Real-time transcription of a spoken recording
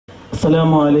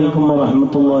السلام عليكم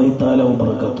ورحمة الله تعالى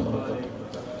وبركاته.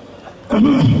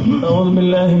 أعوذ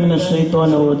بالله من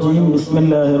الشيطان الرجيم. بسم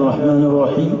الله الرحمن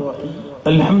الرحيم.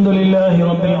 الحمد لله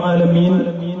رب العالمين،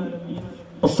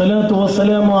 والصلاة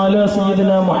والسلام على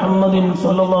سيدنا محمد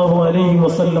صلى الله عليه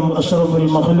وسلم أشرف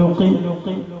المخلوقين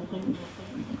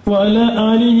وعلى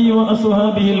آله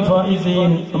وأصحابه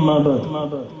الفائزين. أما بعد،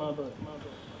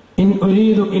 إن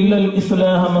أريد إلا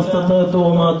الإصلاح ما استطعت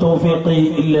وما توفيقي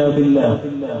إلا بالله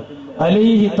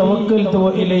عليه توكلت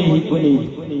وإليه أنيب.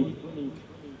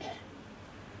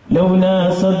 لو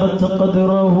ناسبت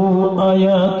قدره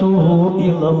آياته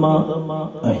إظما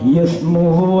أهي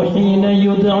اسمه حين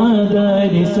يدعى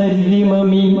دارس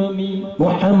الرمم.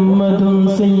 محمد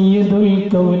سيد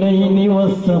الكونين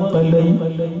والثقلين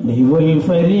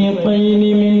والفريقين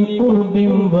من قرب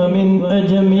ومن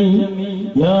أجم.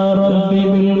 يا رب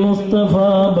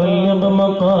بالمصطفى بلغ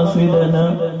مقاصدنا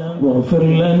واغفر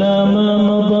لنا ما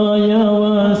مضى يا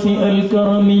واسع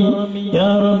الكرم.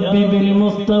 يا رب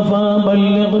بالمصطفى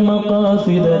بلغ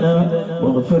مقاصدنا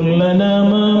واغفر لنا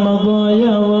ما مضى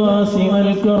يا واسع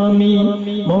الكرم.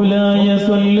 مولاي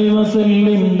صل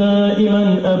وسلم دائما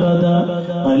أبدا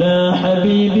على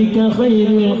حبيبك خير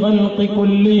الخلق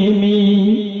كلهم.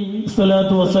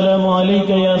 الصلاة والسلام عليك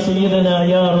يا سيدنا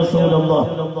يا رسول الله.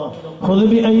 خذ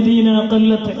بأيدينا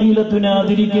قلت حيلتنا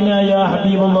أدركنا يا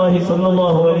حبيب الله صلى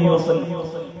الله عليه وسلم.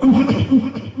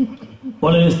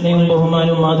 വളരെ സ്നേഹവും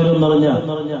ബഹുമാനവും ആദരവും നിറഞ്ഞ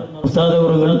ഉസ്താദ്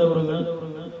അവറുകൾ,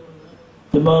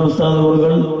 ജബ്ബാർ ഉസ്താദ്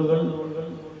അവറുകൾ,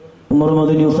 ഉമർ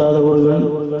മദനി ഉസ്താദ് അവറുകൾ,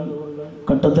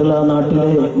 കട്ടത്തല നാട്ടിലെ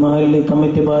മഹല്ല്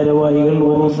കമ്മിറ്റി ഭാരവാഹികൾ,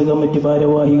 ഉറൂസ് കമ്മിറ്റി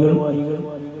ഭാരവാഹികൾ,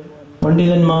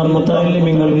 പണ്ഡിതന്മാർ,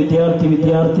 മുതഅല്ലിമീങ്ങൾ,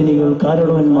 വിദ്യാർത്ഥിനികൾ,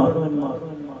 കാരണവന്മാർ,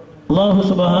 അല്ലാഹു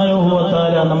സുബ്ഹാനഹു വ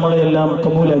തആല നമ്മളെല്ലാം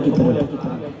കബൂലാക്കി തരട്ടെ.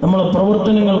 നമ്മളെ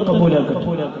പ്രവർത്തനങ്ങൾ കബൂലാക്കട്ടെ,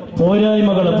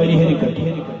 പോരായ്മകളെ പരിഹരിക്കട്ടെ.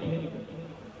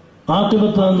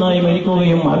 ആഖിബത്ത് നന്നായി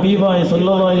മരിക്കുകയും ഹബീബായ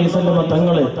സല്ലല്ലാഹു അലൈഹി വസല്ലം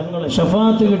തങ്ങളെ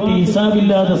ശഫാഅത്ത് കിട്ടി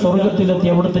ഹിസാബില്ലാതെ സ്വർഗ്ഗത്തിലെത്തി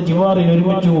അവിടുത്തെ ജിവാറിൽ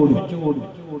ഒരുമിച്ചുകൂടി,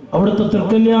 അവിടുത്തെ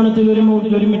തൃക്കല്യാണത്തിൽ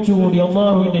ഒരുമിച്ചുകൂടി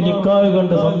അള്ളാഹുവിന്റെ നിക്കാഹ്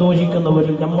കണ്ട്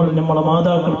സന്തോഷിക്കുന്നവരിൽ നമ്മളെ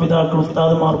മാതാക്കൾ, പിതാക്കൾ,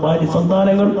 ഉസ്താദുമാർ, ഭാര്യ,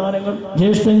 സന്താനങ്ങൾ,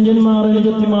 ജ്യേഷ്ഠന്മാർ,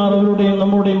 അനുജത്തിമാർ, അവരുടെയും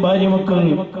നമ്മുടെയും ഭാര്യ മക്കൾ,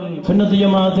 സുന്നത്ത്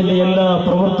ജമാഅത്തിന്റെ എല്ലാ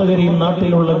പ്രവർത്തകരെയും,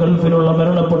 നാട്ടിലുള്ള ഗൾഫിലുള്ള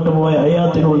മരണപ്പെട്ടു പോയ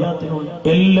ഹയാത്തിലുള്ള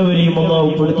എല്ലാവരെയും അള്ളാഹു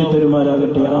പെടുത്തി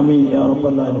തരുമാരാകട്ടെ. ആമീൻ യാ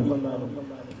റബ്ബൽ ആലമീൻ.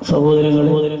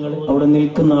 സഹോദരങ്ങളെ, അവിടെ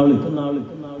നിൽക്കുന്ന ആള്,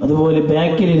 അതുപോലെ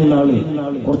ബാക്കിലിരുന്ന ആള്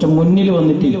കുറച്ച് മുന്നിൽ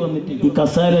വന്നിട്ട് ഈ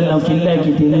കസാലെല്ലാം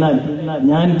ഫില്ലാക്കി തിന്നാൽ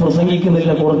ഞാൻ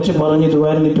പ്രസംഗിക്കുന്നില്ല, കുറച്ച് പറഞ്ഞ്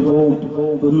തുവാരുന്നിട്ട് പോകും.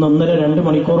 1.5-2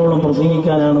 മണിക്കൂറോളം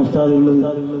പ്രസംഗിക്കാനാണ് ഉസ്താദ് ഉള്ളത്.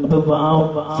 അപ്പൊ ആ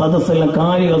സദസ്സെല്ലാം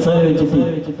കാലി കസാല വെച്ചിട്ട്,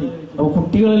 അപ്പൊ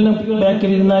കുട്ടികളെല്ലാം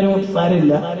ബാക്കിലിരുന്നാലും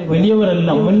സാരമില്ല,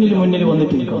 വലിയവരെല്ലാം മുന്നിൽ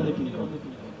വന്നിട്ടിരിക്കും.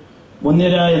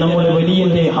 മുന്നിലായ നമ്മുടെ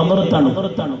വലിയന്റെ ഹദറത്താണ്,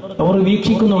 അവർ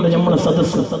വീക്ഷിക്കുന്നുണ്ട് നമ്മളെ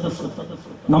സദസ്സ്.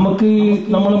 നമുക്ക്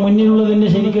നമ്മളെ മുന്നിലുള്ളതിന്റെ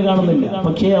ശരിക്ക് കാണുന്നില്ല.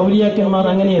 പക്ഷേ ഔലിയാക്കന്മാർ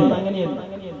അങ്ങനെയല്ല,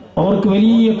 അവർക്ക്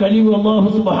വലിയ കഴിവ് അല്ലാഹു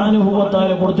സുബ്ഹാനഹു വ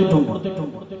തആല കൊടുത്തിട്ടുണ്ട്.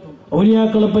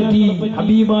 ഔലിയാക്കളെ പറ്റി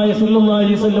ഹബീബായ സല്ലല്ലാഹു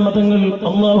അലൈഹി വസല്ലം തങ്ങൾ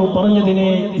അല്ലാഹു പറഞ്ഞതിനെ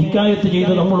ഹിക്കായത്ത്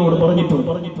ചെയ്ത് നമ്മളോട്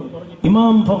പറഞ്ഞിട്ടുണ്ട്.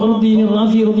 ഇമാം ഫഖറുദ്ദീൻ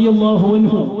റാസി റളിയല്ലാഹു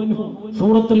അൻഹു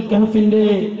സൂറത്തുൽ കഹ്ഫിന്റെ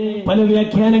പല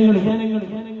വ്യാഖ്യാനങ്ങളിൽ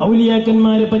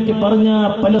ഔലിയാക്കന്മാരെ പറ്റി പറഞ്ഞ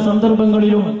പല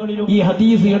സന്ദർഭങ്ങളിലും ഈ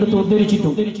ഹദീസ് എടുത്ത്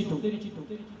ഉദ്ധരിച്ചിട്ടുണ്ട്.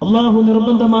 അള്ളാഹു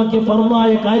നിർബന്ധമാക്കിയ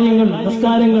ഫർളായ കാര്യങ്ങൾ,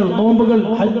 നിസ്കാരങ്ങൾ, നോമ്പുകൾ,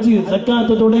 ഹജ്ജ്,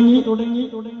 സക്കാത്ത് തുടങ്ങി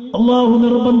അള്ളാഹു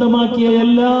നിർബന്ധമാക്കിയ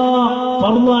എല്ലാ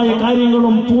ഫർളായ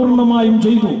കാര്യങ്ങളും പൂർണ്ണമായും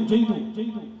ചെയ്തു.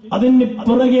 അതിന്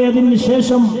പിറകെ അതിന്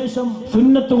ശേഷം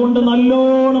സുന്നത്ത് കൊണ്ട്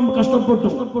നല്ലോണം കഷ്ടപ്പെട്ടു.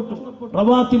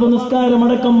 റവാത്തിബ്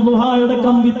നിസ്കാരമടക്കം,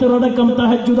 ദുഹായടക്കം, വിത്തറടക്കം,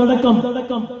 തഹജ്ജുദ് അടക്കം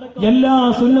എല്ലാ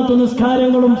സുന്നത്ത്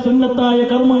നിസ്കാരങ്ങളും സുന്നത്തായ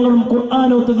കർമ്മങ്ങളും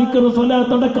ഖുർആനോത്ത്, ദിക്ർ,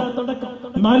 സ്വലാത്ത് അടക്കം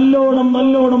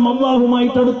നല്ലോണം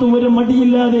അള്ളാഹുമായിട്ട് അടുത്തു. ഒരു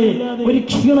മടിയില്ലാതെ, ഒരു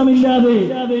ക്ഷീണമില്ലാതെ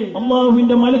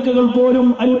അള്ളാഹുവിന്റെ മലക്കുകൾ പോലും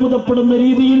അത്ഭുതപ്പെടുന്ന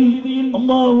രീതിയിൽ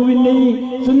അള്ളാഹുവിന്റെ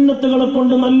സുന്നത്തുകളെ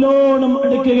കൊണ്ട് നല്ലോണം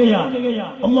എടുക്കുകയാണ്.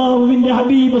 അള്ളാഹുവിന്റെ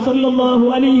ഹബീബ് സല്ലല്ലാഹു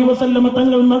അലൈഹി വസല്ലം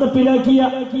തങ്ങൾ നടപ്പിലാക്കിയ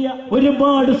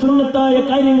ഒരുപാട് സുന്നത്തായ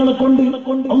കാര്യങ്ങളെ കൊണ്ട്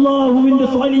അള്ളാഹുവിന്റെ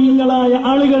സ്വാലിഹീങ്ങളായ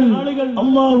ആളുകൾ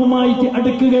അള്ളാഹുമായിട്ട്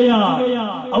അടുക്കുകയാണ്.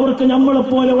 അവർക്ക്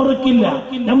നമ്മളെപ്പോലെ ഉറക്കില്ല,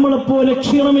 നമ്മളെപ്പോലെ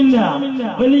ക്ഷീണമില്ല.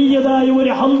 വലിയതായ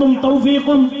ഒരു ഹംദും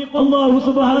തൗഫീഖും അല്ലാഹു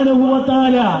സുബ്ഹാനഹു വ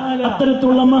തആല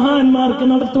അത്തരത്തിലുള്ള മഹാന്മാർക്ക്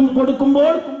നടത്തും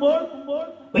കൊടുക്കുമ്പോൾ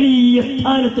വലിയ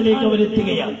സ്ഥാനത്തിലേക്ക്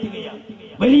അവരെത്തുകയാണ്.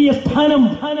 വലിയ സ്ഥാനം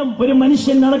ഒരു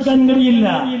മനുഷ്യൻ നടക്കാൻ കഴിയില്ല,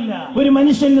 ഒരു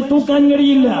മനുഷ്യന് തൂക്കാൻ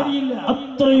കഴിയില്ല.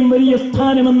 അത്രയും വലിയ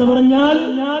സ്ഥാനമെന്ന് പറഞ്ഞാൽ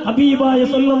ഹബീബായ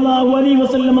സല്ലല്ലാഹു അലൈഹി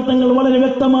വസല്ലം തങ്ങൾ വളരെ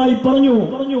വ്യക്തമായി പറഞ്ഞു.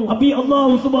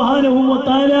 അല്ലാഹു സുബ്ഹാനഹു വ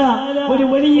തആല ഒരു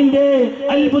വലിയന്റെ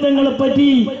അത്ഭുതങ്ങളെ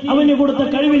പറ്റി, അവന് കൊടുത്ത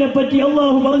കഴിവിനെ പറ്റി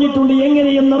അല്ലാഹു പറഞ്ഞിട്ടുണ്ട്.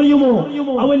 എങ്ങനെയെന്നറിയുമോ?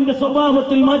 അവന്റെ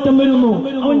സ്വഭാവത്തിൽ മാറ്റം വരുന്നു,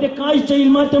 അവന്റെ കാഴ്ചയിൽ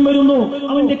മാറ്റം വരുന്നു,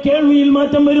 അവന്റെ കേൾവിയിൽ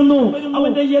മാറ്റം വരുന്നു,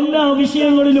 അവന്റെ എല്ലാ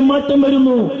വിഷയങ്ങളിലും മാറ്റം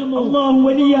വരുന്നു. അല്ലാഹു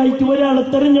വലിയായിട്ട് ഒരാളെ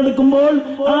തെരഞ്ഞെടുക്കുമ്പോൾ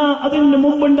അതിന്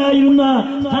മുമ്പുണ്ടായിരുന്ന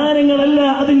സ്ഥാനങ്ങളല്ല,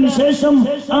 അതിന് ശേഷം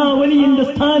ആ വലിയന്റെ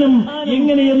സ്ഥാനം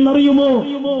എങ്ങനെയെന്നറിയുമോ?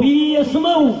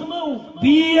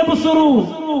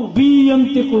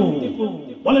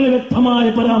 വളരെ വ്യക്തമായ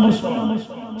പരാമർശം,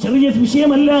 ചെറിയ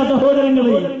വിഷയമല്ല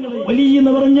സഹോദരങ്ങളെ. വലിയ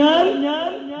എന്ന് പറഞ്ഞാൽ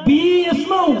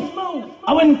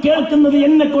അവൻ കേൾക്കുന്നത്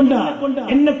എന്നെ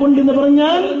കൊണ്ടെന്ന്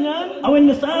പറഞ്ഞാൽ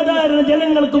അവന് സാധാരണ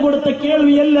ജനങ്ങൾക്ക് കൊടുത്ത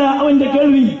കേൾവിയല്ല അവന്റെ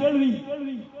കേൾവി,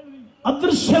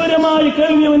 അദൃശ്യപരമായ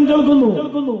കേൾവി അവൻ കേൾക്കുന്നു.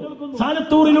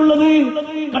 സാലത്തൂറിലുള്ളത്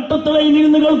കട്ടത്തളയിൽ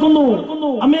ഇരുന്ന് കേൾക്കുന്നു,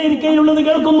 അമേരിക്കയിലുള്ളത്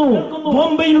കേൾക്കുന്നു,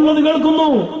 ബോംബെയിലുള്ളത് കേൾക്കുന്നു,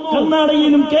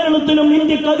 കർണാടകയിലും കേരളത്തിലും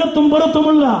ഇന്ത്യക്കകത്തും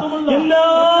പുറത്തുമുള്ള എല്ലാ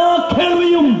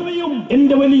കേൾവിയും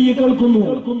എന്റെ വലിയ കേൾക്കുന്നു.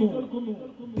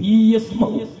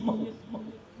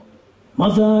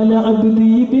 مزال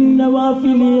عبدي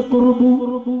بالنوافل قرب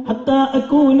حتى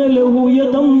أكون له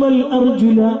يدا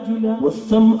والأرجلا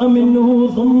والسمع منه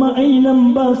ثم عينا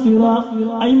باصرا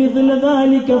أي مثل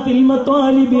ذلك في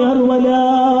المطالب أرولا.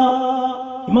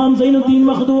 ഇമാം സൈനുദ്ദീൻ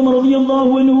മഖ്ദൂം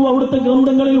റളിയല്ലാഹു അൻഹു അവിടുത്തെ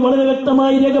ഗ്രന്ഥങ്ങളിൽ വളരെ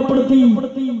വ്യക്തമായി രേഖപ്പെടുത്തി.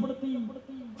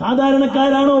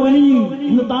 സാധാരണക്കാരാണോ വലിയ?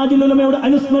 ഇന്ന് താജുൽ ഉലമയുടെ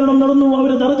അനുസ്മരണം നടന്നു.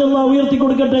 അവരെ ദർജ അല്ലാഹു ഉയർത്തി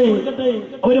കൊടുക്കട്ടെ,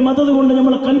 അവരെ മദദ് കൊണ്ട്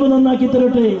നമ്മളെ ഖൽബ് നന്നാക്കി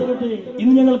തരട്ടെ.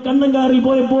 ഇന്ന് ഞങ്ങൾ കണ്ണങ്കാറിൽ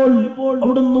പോയപ്പോൾ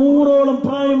അവിടെ 100ഓളം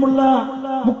പ്രായമുള്ള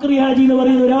മുക്രി ഹാജി എന്ന്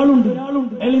പറയുന്ന ഒരാളുണ്ട്.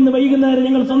 അയാൾ ഇന്ന് വൈകുന്നേരം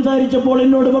ഞങ്ങൾ സംസാരിച്ചപ്പോൾ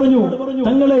എന്നോട് പറഞ്ഞു,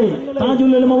 തങ്ങളെ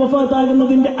താജുൽ ഉലമ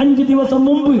വഫാത്താകുന്നതിന്റെ 5 ദിവസം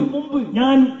മുമ്പ്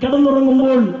ഞാൻ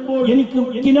കിടന്നുറങ്ങുമ്പോൾ എനിക്ക്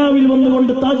കിനാവിൽ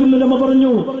വന്നുകൊണ്ട് താജുൽ ഉലമ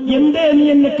പറഞ്ഞു, എന്തേ നീ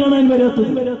എന്നെ കാണാൻ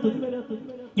വരാത്തത്,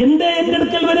 എന്തേ എന്റെ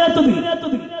അടുക്കൽ വരാത്തത്?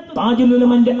 താജുൽ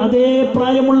ഉലമന്റെ അതേ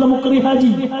പ്രായമുള്ള മുക്രി ഹാജി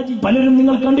പലരും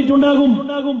നിങ്ങൾ കണ്ടിട്ടുണ്ടാകും.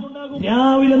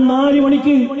 രാവിലെ 4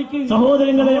 മണിക്ക്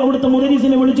സഹോദരങ്ങളെ അവിടുത്തെ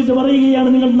മുദരിസിനെ വിളിച്ചിട്ട് പറയുകയാണ്,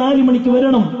 നിങ്ങൾ 4 മണിക്ക്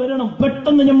വരണം,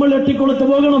 പെട്ടെന്ന് നമ്മൾ എട്ടിക്കൊളുത്ത്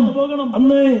പോകണം.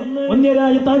 അന്ന്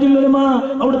വന്യരായ താജുൽ ഉലമ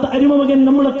അവിടുത്തെ അരുമമകൻ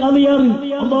നമ്മളെ കാളിയാറ്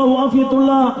അല്ലാഹു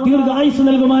ആഫിയത്തുള്ള ദീർഘ ആയുസ്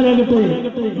നൽകുമാരാകട്ടെ,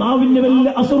 നാവിന്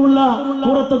വലിയ അസുറുള്ള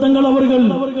പുറത്തെ തങ്ങൾ അവർകൾ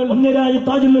വന്യരായ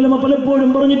താജുൽ ഉലമ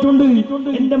പലപ്പോഴും പറഞ്ഞിട്ടുണ്ട്,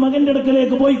 എന്റെ മകന്റെ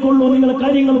അടുക്കലേക്ക് പോയിക്കൊള്ളൂ, നിങ്ങളെ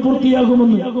കാര്യങ്ങൾ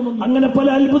പൂർത്തിയാകുമെന്ന്. അങ്ങനെ പല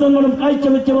അത്ഭുതങ്ങളും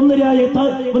കാഴ്ചവെച്ച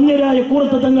വന്യരായ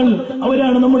കൂറത്തെ തങ്ങൾ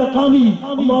അവരാണ് നമ്മുടെ കാവി.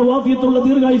 അല്ലാഹു ആഫിയത്തുള്ള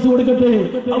ദീർഘായുസ് കൊടുക്കട്ടെ.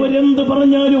 അവരെന്ത്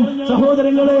പറഞ്ഞാലും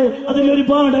സഹോദരങ്ങളെ അതിൽ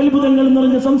ഒരുപാട് അത്ഭുതങ്ങൾ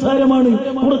നിറഞ്ഞ സംസാരമാണ്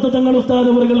കൂറത്തെ തങ്ങൾ ഉസ്താദ്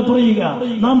അവറുകൾ പറയുക.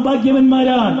 നാം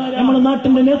ഭാഗ്യവന്മാരാണ്, നമ്മുടെ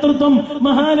നാട്ടിന്റെ നേതൃത്വം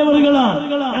മഹാനവറുകളാണ്.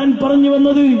 ഞാൻ പറഞ്ഞു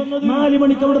വന്നത് 4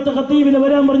 മണിക്ക് അവിടുത്തെ ഖത്തീബിനെ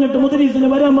വരാൻ പറഞ്ഞിട്ട് മുദരീസിനെ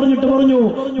വരാൻ പറഞ്ഞിട്ട് പറഞ്ഞു,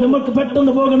 നമുക്ക്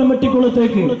പെട്ടെന്ന് പോകണം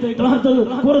വെട്ടിക്കുളത്തേക്ക്.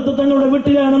 കൂറത്തെ തങ്ങളുടെ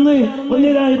വീട്ടിലാണെന്ന്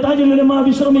വന്യരായ താജുൽ ഉലമ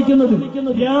വിശ്രമിക്കുന്നത്.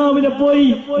 രാവിലെ പോയി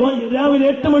രാവിലെ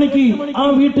 8 മണിക്ക് ആ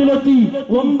വീട്ടിലെത്തി.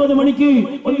 9 മണിക്ക്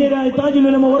വന്യരായ താജുൽ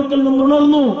ഉലമ വർക്കിൽ നിന്ന്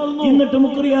ഉണർന്നു. എന്നിട്ട്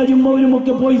മുക്രിയാജിയും അവരും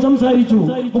ഒക്കെ പോയി സംസാരിച്ചു.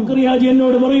 മുക്രിയാജി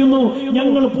എന്നോട് പറയുന്നു,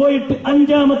 ഞങ്ങൾ പോയിട്ട്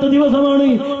 5ാമത്തെ ദിവസമാണ്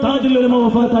താജുൽ ഉലമ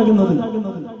വഫാത്താകുന്നത്.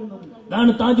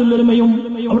 ഇതാണ് താജുൽ ഉലമയും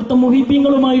അവിടുത്തെ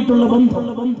മുഹിബീങ്ങളുമായിട്ടുള്ള ബന്ധം.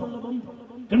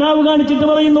 കിണാവ് കാണിച്ചിട്ട്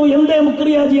പറയുന്നു, എന്തേ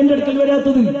മുക്രിയാജി എന്റെ അടുക്കൽ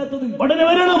വരാത്തത്, ഉടനെ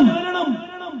വരണം.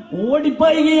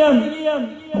 ഓടിപ്പായുകയാണ്.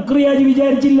 മുക്രിയാജി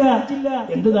വിചാരിച്ചില്ല,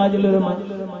 എന്ത് താജുൽ ഉലമ,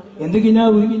 എന്ത്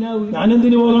കിനാവ്,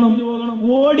 ഞാനെന്തിനു പോകണം?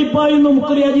 ഓടിപ്പായുന്നു.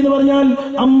 മുക്രിയാജി എന്ന് പറഞ്ഞാൽ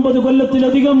 50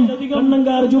 കൊല്ലത്തിലധികം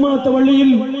കണ്ണങ്കാർ ജുമാഅത്ത് പള്ളിയിൽ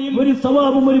ഒരു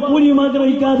സവാബും ഒരു കൂലിയും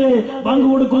ആഗ്രഹിക്കാതെ ബാങ്ക്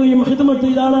കൊടുക്കുകയും ഖിദ്മത്ത്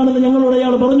ചെയ്ത ആളാണെന്ന് ഞങ്ങളോട്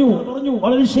അയാൾ പറഞ്ഞു.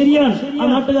 വളരെ ശരിയാണ്, ആ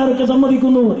നാട്ടുകാരൊക്കെ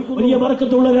സമ്മതിക്കുന്നു, വലിയ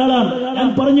ബർക്കത്തുള്ള ഒരാളാണ്. ഞാൻ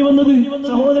പറഞ്ഞു വന്നത്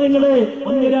സഹോദരങ്ങളെ,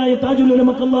 വന്യരായ താജുൽ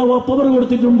ഉലമക്ക് അല്ലാഹു പവർ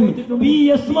കൊടുത്തിട്ടുണ്ട്.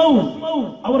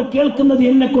 അവർ കേൾക്കുന്നത്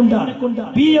എന്നെ കൊണ്ടാണ്,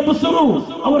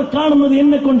 അവർ കാണുന്നത്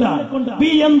എന്നെ കൊണ്ടാണ്,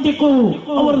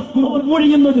 അവർ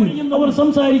മൊഴിയുന്നത്, അവർ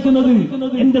സംസാരിക്കുന്നത്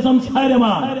എന്റെ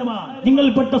സംസാരമാണ്.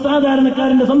 നിങ്ങളിൽപ്പെട്ട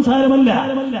സാധാരണക്കാരന്റെ സംസാരമല്ല,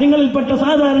 നിങ്ങളിൽപ്പെട്ട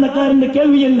സാധാരണക്കാരന്റെ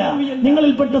കേൾവിയല്ല,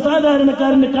 നിങ്ങളിൽപ്പെട്ട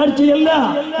സാധാരണക്കാരന്റെ കാഴ്ചയല്ല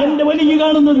എന്റെ വലിയ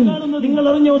കാണുന്നത്. നിങ്ങൾ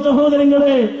അറിഞ്ഞോ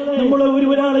സഹോദരങ്ങളെ, നമ്മളെ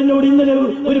ഒരാൾ എന്നോട് ഇന്നലെ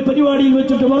ഒരു പരിപാടിയിൽ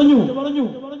വെച്ചിട്ട് പറഞ്ഞു,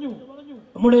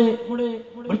 നമ്മുടെ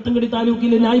വെളുത്തങ്കടി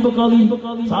താലൂക്കിലെ നായിബ് ഖാദി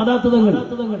സാദാത്ത് തങ്ങൾ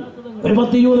ഒരു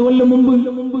 10-20 കൊല്ലം മുമ്പ്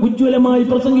ഉജ്ജ്വലമായി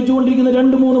പ്രസംഗിച്ചുകൊണ്ടിരിക്കുന്ന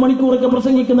 2-3 മണിക്കൂറൊക്കെ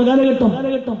പ്രസംഗിക്കുന്ന കാലഘട്ടം.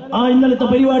 ആ ഇന്നലത്തെ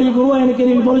പരിപാടി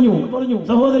ഖുർആനിൽ പറഞ്ഞു,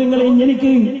 സഹോദരങ്ങളെ,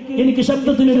 എനിക്ക്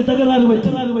ശബ്ദത്തിനൊരു തകരാറ് പറ്റി.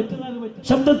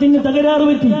 ശബ്ദത്തിന് തകരാറ്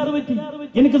പറ്റി,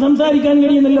 എനിക്ക് സംസാരിക്കാൻ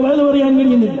കഴിയുന്നില്ല, വയത് പറയാൻ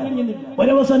കഴിയുന്നില്ല.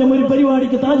 ഒരവസാനം ഒരു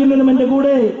പരിപാടിക്ക് താജുൽ ഉലമന്റെ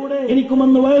കൂടെ എനിക്കും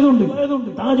അന്ന് വയതുണ്ട്.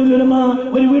 താജുൽ ഉലമ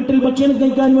ഒരു വീട്ടിൽ ഭക്ഷണം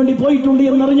കഴിക്കാൻ വേണ്ടി പോയിട്ടുണ്ട്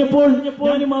എന്നറിഞ്ഞപ്പോൾ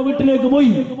ഞാനും ആ വീട്ടിലേക്ക്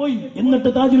പോയി. എന്നിട്ട്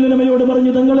താജുൽ ഉലമയോട്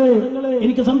പറഞ്ഞു, തങ്ങളെ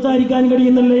എനിക്ക് സംസാരിക്കാൻ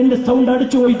കഴിയുന്നില്ല, എന്റെ സൗണ്ട്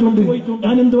അടിച്ചു പോയിട്ടുണ്ട്,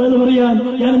 ഞാൻ എന്ത് വയത് പറയാൻ,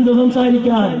 ഞാൻ എന്ത്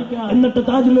സംസാരിക്കാൻ. എന്നിട്ട്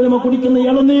താജുൽ ഉലമ കുടിക്കുന്ന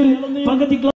ഇളനീർ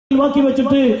പകുതി ഗ്ലാസിൽ ബാക്കി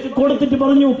വെച്ചിട്ട് കൊടുത്തിട്ട്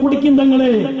പറഞ്ഞു, കുടിക്കും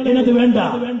തങ്ങളെ, എന്നത് വേണ്ട.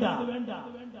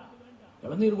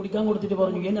 ഇളനീർ കുടിക്കാൻ കൊടുത്തിട്ട്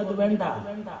പറഞ്ഞു, എന്നത് വേണ്ട.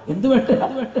 എന്ത് വേണ്ട?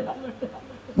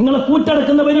 നിങ്ങളെ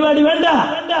കൂറ്റടക്കുന്ന പരിപാടി വേണ്ട,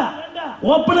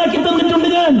 ഓപ്പണാക്കി തന്നിട്ടുണ്ട്.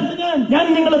 ഞാൻ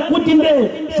നിങ്ങളെ കൂറ്റിന്റെ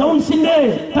സൗണ്ട്സിന്റെ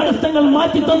തടസ്സങ്ങൾ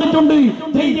മാറ്റി തന്നിട്ടുണ്ട്,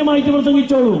 ധൈര്യമായിട്ട്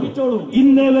പ്രസംഗിച്ചോളൂ.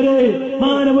 ഇന്നേ വരെ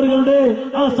മാനവരുടെ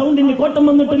ആ സൗണ്ടിന് കോട്ടം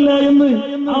വന്നിട്ടില്ല എന്ന്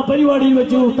ആ പരിപാടിയിൽ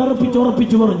വെച്ചു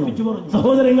തറപ്പിച്ചുറപ്പിച്ചു പറഞ്ഞു.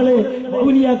 സഹോദരങ്ങളെ,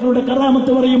 ഔലിയാക്കളുടെ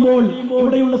കറാമത്ത് പറയുമ്പോൾ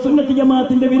ഇവിടെയുള്ള സുന്നത്ത്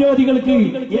ജമാഅത്തിന്റെ വിരോധികൾക്ക്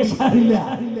യേശാറില്ല,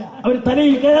 അവർ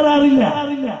തലയിൽ കയറാറില്ല.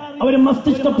 അവര്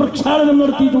മസ്തിഷ്ക പ്രക്ഷാളനം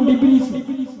നടത്തിയിട്ടുണ്ട്.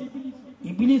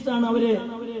 ഇബ്ലീസാണ്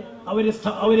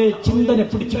അവരെ ചിന്തന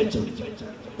പിടിച്ചു വെച്ചത്.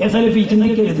 സലഫി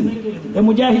ചിന്തിക്കരുത്,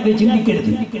 മുജാഹിദ് ചിന്തിക്കരുത്,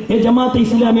 ജമാഅത്തെ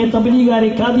ഇസ്ലാമിയെ, തബ്ലീഗാരെ,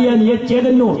 ഖാദിയാനിയെ,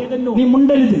 ചേതന്നൂർ, നീ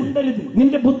മുണ്ടരുത്,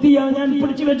 നിന്റെ ബുദ്ധിയാ ഞാൻ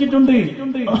പിടിച്ചു വെച്ചിട്ടുണ്ട്.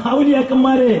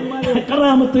 ഔലിയാക്കന്മാരെ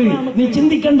കറാമത്ത് നീ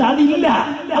ചിന്തിക്കണ്ട, അതില്ല,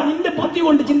 നിന്റെ ബുദ്ധി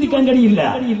കൊണ്ട് ചിന്തിക്കാൻ കഴിയില്ല.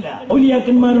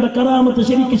 ഔലിയാക്കന്മാരുടെ കറാമത്ത്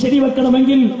ശരിക്ക്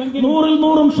ശരിവെക്കണമെങ്കിൽ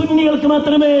 100-100 സുന്നികൾക്ക്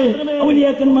മാത്രമേ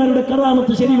ഔലിയാക്കന്മാരുടെ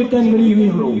കറാമത്ത് ശരിവെക്കാൻ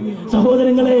കഴിയുകയുള്ളൂ.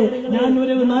 സഹോദരങ്ങളെ, ഞാൻ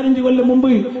ഒരു 4-5 കൊല്ലം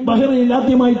മുമ്പ് ബഹ്റൈനിൽ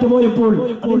ആദ്യമായിട്ട് പോയപ്പോൾ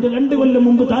അതിന്റെ 2 കൊല്ലം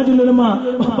മുമ്പ് താജുൽ ഉലമ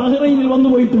ബഹ്റൈനിൽ വന്നു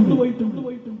പോയിട്ടുണ്ട്.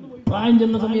 പ്രായം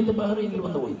ചെന്ന സമയത്ത് ബഹ്റൈനിൽ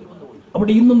വന്നുപോയി.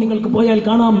 അവിടെ ഇന്നും നിങ്ങൾക്ക് പോയാൽ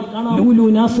കാണാം, ലൂലു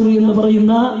നാസിർ എന്ന്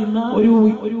പറയുന്ന ഒരു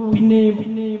പിന്നെ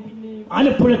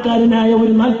ആലപ്പുഴക്കാരനായ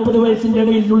ഒരു 40 വയസ്സിന്റെ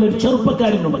ഇടയിലുള്ള ഒരു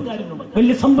ചെറുപ്പക്കാരനുണ്ട്.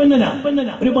 വലിയ സമ്പന്നന,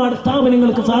 ഒരുപാട്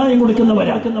സ്ഥാപനങ്ങൾക്ക് സഹായം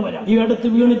കൊടുക്കുന്നവരാ. ഈ അടുത്ത്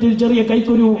വീണിട്ട് ചെറിയ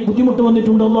കൈക്കൊരു ബുദ്ധിമുട്ട്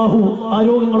വന്നിട്ടുണ്ട്. അല്ലാഹു ആ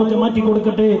രോഗങ്ങളൊക്കെ മാറ്റി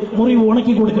കൊടുക്കട്ടെ, മുറിവ്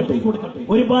ഉണക്കി കൊടുക്കട്ടെ.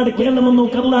 ഒരുപാട് കേരളമെന്നോ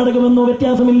കർണാടകമെന്നോ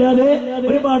വ്യത്യാസമില്ലാതെ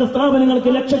ഒരുപാട് സ്ഥാപനങ്ങൾക്ക്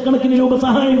ലക്ഷക്കണക്കിന് രൂപ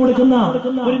സഹായം കൊടുക്കുന്ന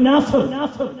ഒരു നാസർ,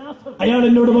 അയാൾ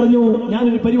എന്നോട് പറഞ്ഞു,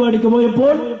 ഞാനൊരു പരിപാടിക്ക്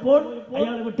പോയപ്പോൾ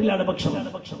അയാളുടെ വീട്ടിലാണ് ഭക്ഷണം.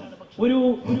 ഒരു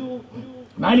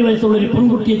 4 വയസ്സുള്ള ഒരു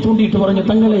പെൺകുട്ടിയെ ചൂണ്ടിയിട്ട് പറഞ്ഞു,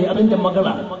 തങ്ങളെ അതെന്റെ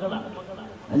മകളാണ്.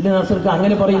 അല്ല നാസർക്ക്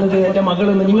അങ്ങനെ പറയുന്നത്, എന്റെ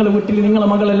മകളെന്ന് നിങ്ങളുടെ വീട്ടിൽ നിങ്ങളെ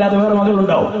മകളല്ലാതെ വേറെ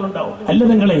മകളുണ്ടാവും? അല്ല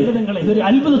തങ്ങളെ, ഇതൊരു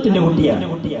അത്ഭുതത്തിന്റെ കുട്ടിയാണ്.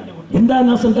 എന്താ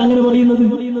നാസർക്ക് അങ്ങനെ പറയുന്നത്?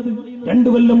 2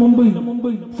 കൊല്ലം മുമ്പ്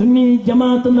സുന്നി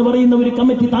ജമാഅത്ത് എന്ന് പറയുന്ന ഒരു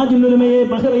കമ്മിറ്റി താജുൽ ഉലമയെ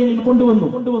ബഹ്റൈനിൽ കൊണ്ടുവന്നു.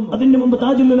 അതിന് മുമ്പ്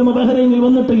താജുൽ ഉലമ ബഹ്റൈനിൽ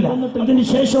വന്നിട്ടില്ല, അതിന്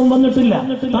ശേഷവും വന്നിട്ടില്ല.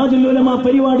 താജുൽ ഉലമ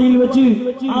പരിപാടിയിൽ വെച്ച്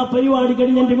ആ പരിപാടി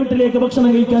കഴിഞ്ഞ് എന്റെ വീട്ടിലേക്ക് ഭക്ഷണം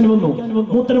കഴിക്കാൻ വന്നു.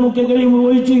 മൂത്രമൊക്കെ കഴിയുമ്പോൾ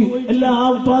ഒഴിച്ച് എല്ലാ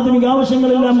പ്രാഥമിക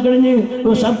ആവശ്യങ്ങളെല്ലാം കഴിഞ്ഞ്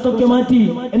ഷർട്ടൊക്കെ മാറ്റി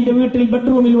എന്റെ വീട്ടിൽ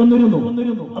ബെഡ്റൂമിൽ വന്നിരുന്നു.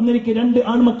 അന്ന് എനിക്ക് 2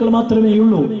 ആൺമക്കൾ മാത്രമേ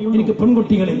ഉള്ളൂ, എനിക്ക്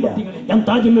പെൺകുട്ടികളില്ല. ഞാൻ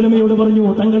താജുൽ ഉലമയോട് പറഞ്ഞു,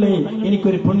 തങ്ങളെ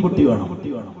എനിക്കൊരു പെൺകുട്ടി വേണം,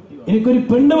 എനിക്കൊരു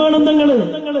പെണ്ണ് വേണം തങ്ങള്.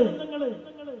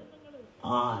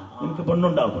 നിനക്ക്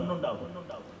പെണ്ണുണ്ടാകും,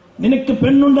 നിനക്ക്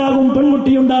പെണ്ണുണ്ടാകും,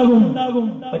 പെൺകുട്ടിയുണ്ടാകും.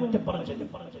 ഒറ്റ പറഞ്ഞു.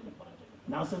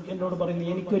 നാസർ എന്നോട് പറയുന്നു,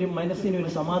 എനിക്കൊരു മനസ്സിനൊരു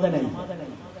സമാധാനമായി.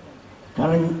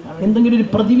 കാരണം എന്തെങ്കിലും ഒരു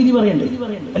പ്രതിവിധി പറയണ്ടേ,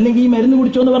 അല്ലെങ്കിൽ ഈ മരുന്ന്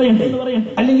കുടിച്ചോന്ന് പറയണ്ടേ,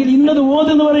 അല്ലെങ്കിൽ ഇന്നത്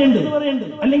ഓതെന്ന് പറയണ്ടേ,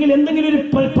 അല്ലെങ്കിൽ എന്തെങ്കിലും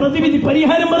ഒരു പ്രതിവിധി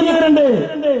പരിഹാരം പറഞ്ഞു തരണ്ടേ.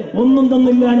 ഒന്നും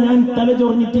തന്നില്ല. ഞാൻ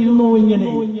തലചൊറിഞ്ഞിട്ടിരുന്നു ഇങ്ങനെ.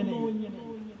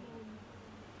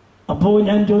 അപ്പോ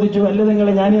ഞാൻ ചോദിച്ചു, അല്ല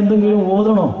നിങ്ങളെ ഞാൻ എന്തെങ്കിലും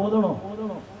ഓതണോ,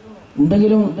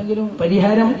 എന്തെങ്കിലും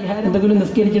പരിഹാരം, എന്തെങ്കിലും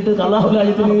നിസ്കരിച്ചിട്ട്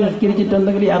ഖലാഹുലായത്തിന് നിസ്കരിച്ചിട്ട്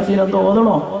എന്തെങ്കിലും യാസീനത്തോ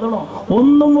ഓതണോ?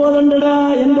 ഒന്നും ഓതണ്ടടാ,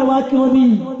 എന്റെ വാക്ക് മതി.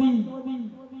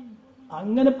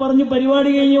 അങ്ങനെ പറഞ്ഞു പരിപാടി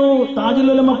കഴിഞ്ഞു. താജുൽ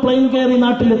ഉലമ പ്ലെയിൻ കയറി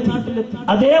നാട്ടിലെത്തി.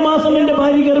 അതേ മാസം എന്റെ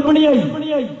ഭാര്യ ഗർഭിണിയായി.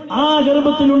 ആ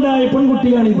ഗർഭത്തിലുണ്ടായ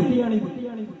പെൺകുട്ടിയാണിത്.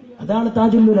 അതാണ്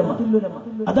താജുൽ ഉലമ.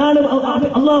 അതാണ്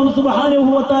അല്ലാഹു സുബ്ഹാനഹു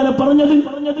വ തആല പറഞ്ഞത്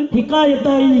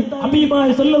ഹികായത്തായി ഹബീബായ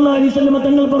സല്ലല്ലാഹു അലൈഹി വസല്ലം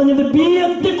തങ്ങൾ പറഞ്ഞത്,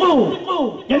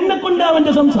 എന്നെ കൊണ്ട്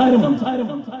അവന്റെ സംസാരം.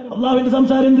 അല്ലാഹുവിന്റെ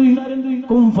സംസാരം എന്ത്?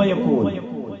 കുൻ ഫയകൂൻ.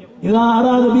 ഇദാ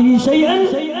അറാദ ബിഹി ഷൈഅൻ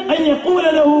അൻ യഖൂല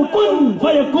ലഹു കുൻ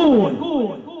ഫയകൂൻ.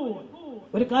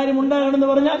 ഒരു കാര്യം ഉണ്ടാകണമെന്ന്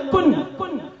പറഞ്ഞാൽ കുൻ,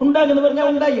 ഉണ്ടാകുമെന്ന് പറഞ്ഞാൽ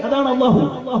ഉണ്ടായി. അതാണ് അല്ലാഹു.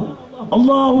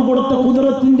 അല്ലാഹു കൊടുത്ത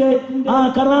ഖുദ്റത്തിന്റെ ആ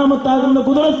കറാമത്താകുന്ന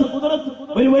ഖുദ്റത്ത്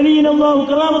ഒരു വലിയ അല്ലാഹു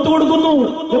കറാമത്ത് കൊടുക്കുന്നു.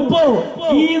 എപ്പോ?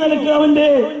 ഈ നിലക്ക് അവന്റെ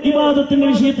ഇബാദത്തിന്റെ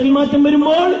വിഷയത്തിൽ മാറ്റം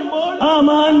വരുമ്പോൾ, ആ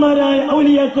മഹാന്മാരായ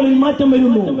ഔലിയാക്കളിൽ മാറ്റം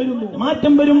വരുന്നു.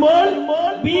 മാറ്റം വരുമ്പോൾ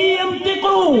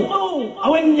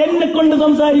അവൻ എന്നെ കൊണ്ട്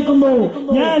സംസാരിക്കുന്നു.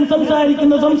 ഞാൻ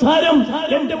സംസാരിക്കുന്ന സംസാരം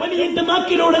എന്റെ വലിയ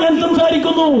നാക്കിലൂടെ ഞാൻ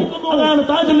സംസാരിക്കുന്നു. അതാണ്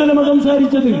താജുൽ ഉലമ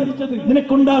സംസാരിച്ചത്.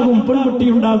 നിനക്കുണ്ടാകും, പെൺകുട്ടി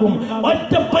ഉണ്ടാകും.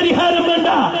 ഒറ്റ പരിഹാരം വേണ്ട,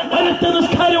 ഒരൊറ്റ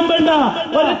നിസ്കാരവും വേണ്ട,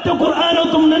 ഒരൊറ്റ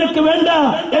ഖുർആനൊന്നും നിനക്ക് വേണ്ട,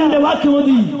 എന്റെ വാക്ക്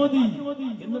മതി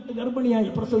എന്ന് ഗർഭിണിയായി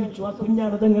പ്രസവിച്ചു. ആ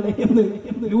കുഞ്ഞാണ് തങ്ങളെ എന്ന്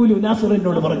ലൂലു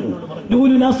നാസറിനോട് പറഞ്ഞു.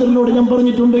 ലൂലു നാസറിനോട് ഞാൻ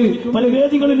പറഞ്ഞിട്ടുണ്ട്, പല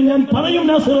വേദികളിൽ ഞാൻ പറയും,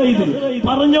 നാസറ ഇത്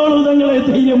പറഞ്ഞോളൂ തങ്ങളെ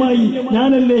ധൈര്യമായി,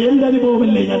 ഞാനല്ലേ, എന്റെ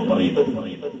അനുഭവമല്ലേ ഞാൻ പറയുന്നത്.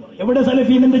 എവിടെ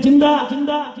സലഫീന്റെ ചിന്ത?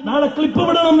 നാളെ ക്ലിപ്പ്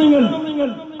വിടണം നിങ്ങൾ,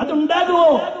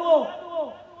 അതുണ്ടാകുമോ?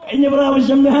 കഴിഞ്ഞ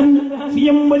പ്രാവശ്യം ഞാൻ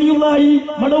CM വലിയുള്ളായി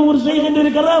മടവൂർ ശൈഖിന്റെ ഒരു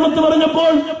കറാമത്ത്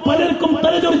പറഞ്ഞപ്പോൾ പലർക്കും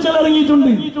തലചൊറിച്ചാൽ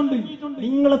ഇറങ്ങിയിട്ടുണ്ട്.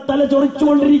 നിങ്ങളെ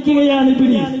തലചൊറിച്ചുകൊണ്ടിരിക്കുകയാണ്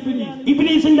ഇബ്ലീസ്.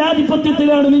 ഇബ്ലീസിന്റെ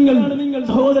ആധിപത്യത്തിലാണ് നിങ്ങൾ.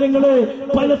 സഹോദരങ്ങളെ,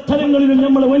 പല സ്ഥലങ്ങളിലും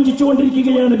നമ്മളെ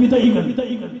വഞ്ചിച്ചുകൊണ്ടിരിക്കുകയാണ് വിദയികൾ.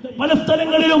 പല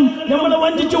സ്ഥലങ്ങളിലും നമ്മളെ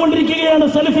വഞ്ചിച്ചുകൊണ്ടിരിക്കുകയാണ്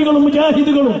സലഫികളും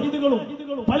മുജാഹിദുകളും.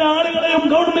 പല ആളുകളെയും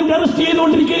ഗവൺമെന്റ് അറസ്റ്റ്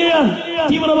ചെയ്തുകൊണ്ടിരിക്കുകയാണ്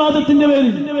തീവ്രവാദത്തിന്റെ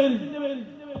പേരിൽ.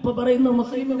 അപ്പൊ പറയുന്നു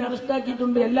മുസ്ലിമിനെ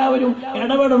അറസ്റ്റാക്കിയിട്ടുണ്ട്, എല്ലാവരും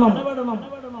ഇടപെടണം.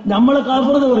 നമ്മളെ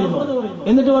കാഫിർ എന്ന് പറയുന്നു,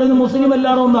 എന്നിട്ട് പറയുന്നു മുസ്ലിം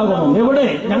എല്ലാവരും ഒന്നാകണം. എവിടെ?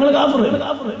 ഞങ്ങൾ കാഫിർ.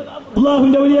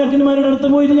 അള്ളാഹുവിന്റെ ഔലിയാക്കന്മാരുടെ അടുത്ത്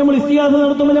പോയിട്ട് നമ്മൾ ഇസ്തിഗാസ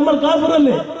നടത്തുമ്പോൾ നമ്മൾ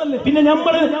കാഫിറല്ലേ? പിന്നെ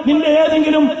നമ്മൾ നിന്റെ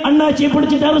ഏതെങ്കിലും അണ്ണാച്ചിയെ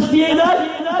പിടിച്ചിട്ട് അറസ്റ്റ് ചെയ്താൽ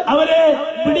അവരെ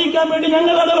പിടിക്കാൻ വേണ്ടി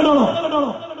ഞങ്ങൾ ഇടപെടണോ?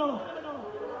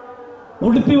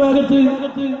 ഉടുപ്പി ഭാഗത്ത്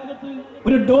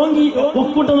ഒരു ഡോങ്കി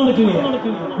ഒക്കൂട്ടം നടക്കുകയാണ്.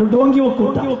 ഒരു ഡോങ്കി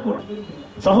ഒക്കൂട്ട.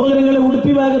 സഹോദരങ്ങളെ,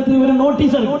 ഉടുപ്പി ഭാഗത്ത് ഒരു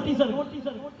നോട്ടീസ്,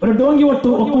 ഒരു ഡോങ്കി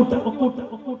ഒക്കൂട്ട.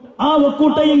 ആ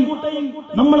ഒക്കൂട്ടയിൽ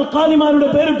നമ്മളെ കാലിമാരുടെ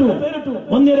പേരിട്ടു.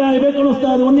 ഒന്നേരായ ബേക്കൽ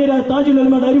ഉസ്താദ്, ഒന്നേരായ താജുൽ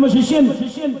ഉലമയുടെ അരിമ ശിഷ്യൻ,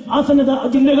 ആസന്ന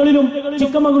ജില്ലകളിലും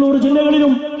ചിക്കമംഗളൂർ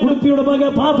ജില്ലകളിലും ഉടുപ്പിയുടെ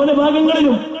പല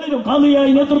ഭാഗങ്ങളിലും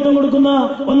കാമിയായി നേതൃത്വം കൊടുക്കുന്ന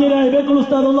ഒന്നേരായ ബേക്കൽ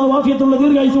ഉസ്താദ്, അല്ലാഹു ആഫിയത്തുള്ള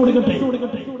ദീർഘായുസ്സ് കൊടുക്കട്ടെ.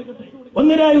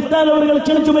 ഒന്നേരായ ഉസ്താദ് അവരെ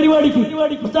ക്ഷണിച്ചു പരിപാടിക്ക്.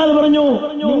 ഉസ്താദ് പറഞ്ഞു,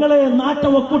 നിങ്ങളെ നാട്ട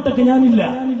ഒക്കൂട്ടക്ക് ഞാനില്ല.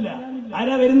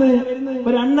 ആരാ വരുന്നത്?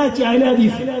 ഒരു അണ്ണാച്ചി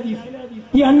അയലാദീസ്.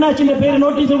 ഈ അണ്ണാച്ചിന്റെ പേര്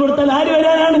നോട്ടീസിൽ കൊടുത്താൽ ആര്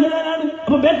വരാനാണ്?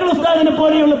 അപ്പൊ ബേക്കൽ ഉസ്താദിനെ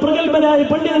പോലെയുള്ള പ്രഗത്ഭരായ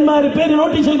പണ്ഡിതന്മാരെ പേര്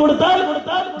നോട്ടീസിൽ കൊടുത്താൽ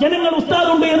ജനങ്ങൾ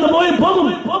ഉസ്താദുണ്ട് എന്ന് പോകും.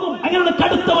 അങ്ങനെയുള്ള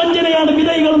കടുത്ത വഞ്ചനയാണ്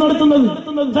വിദയികൾ നടത്തുന്നത്.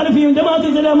 സലഫിയും ജമാഅത്ത്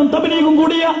ഇസ്ലാമും തബ്ലീഗും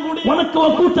കൂടിയ ഉണക്ക്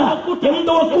ഒക്കൂട്ട.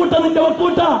 എന്തോ ഒക്കൂട്ട, നിന്റെ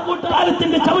ഒക്കൂട്ട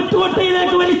കാലത്തിന്റെ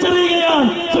ചവറ്റുകൊട്ടയിലേക്ക് വലിച്ചെറിയുകയാണ്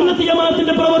സുന്നത്ത്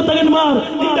ജമാഅത്തിന്റെ പ്രവർത്തകന്മാർ.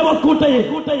 നിന്റെ ഒക്കൂട്ടയെ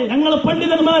ഞങ്ങളെ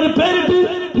പണ്ഡിതന്മാരെ പേരിട്ട്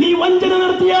നീ വഞ്ചന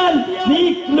നടത്തിയാൽ നീ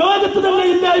ലോകത്ത് തന്നെ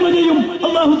ഇല്ലായ്മ ചെയ്യും.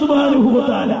 അല്ലാഹു സുബ്ഹാനഹു വ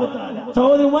തആല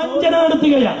സഹോദരൻ വഞ്ചന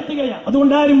നടത്തുകയാണ്.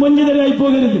 അതുകൊണ്ട് ആരും വഞ്ചിതരായി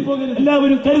പോകരുത്.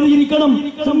 എല്ലാവരും കരുതിയിരിക്കണം.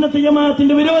 സുന്നത്ത്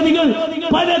ജമാഅത്തിന്റെ വിരോധികൾ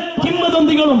പല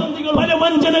കിംവദന്തികളും പല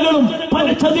വഞ്ചനകളും പല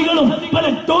ചതികളും പല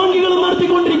ടോങ്ങികളും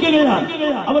നടത്തിക്കൊണ്ടിരിക്കുകയാണ്.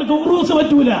 അവർക്ക് ഉറൂസ്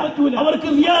പറ്റൂല, അവർക്ക്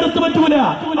സിയാറത്ത് പറ്റൂല,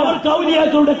 അവർക്ക്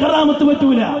ഔലിയാക്കളുടെ കറാമത്ത്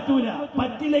പറ്റൂല.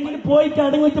 പറ്റില്ലെങ്കിൽ പോയിട്ട്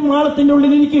അടങ്ങിയിട്ട് മാളത്തിന്റെ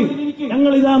ഉള്ളിൽ ഇരിക്കും.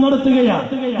 ഞങ്ങൾ ഇതാ നടത്തുകയാണ്.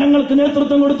 ഞങ്ങൾക്ക്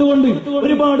നേതൃത്വം കൊടുത്തുകൊണ്ട്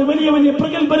ഒരുപാട് വലിയ വലിയ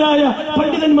പ്രഗത്ഭരായ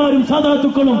പണ്ഡിതന്മാരും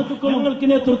സാദാത്തുക്കളും ഞങ്ങൾക്ക്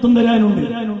നേതൃത്വം തരാനുണ്ട്.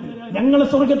 ഞങ്ങളെ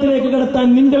സ്വർഗത്തിലേക്ക് കടത്താൻ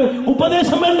നിന്റെ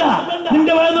ഉപദേശം വേണ്ട,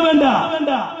 നിന്റെ വയന്ന് വേണ്ട,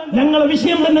 ഞങ്ങളെ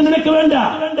വിഷയം തന്നെ നിനക്ക് വേണ്ട.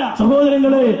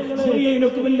 സഹോദരങ്ങളെ,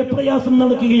 സിറിയയിലൊക്കെ വലിയ പ്രയാസം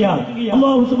നടക്കുകയാണ്.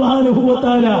 അല്ലാഹു സുബ്ഹാനഹു വ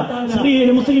തആല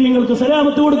സിറിയയിലെ മുസ്ലിമീങ്ങൾക്ക്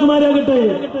സലാമത്ത് കൊടുക്കുമാറാകട്ടെ.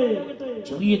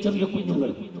 ചെറിയ ചെറിയ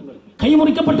കുഞ്ഞുങ്ങൾ കൈ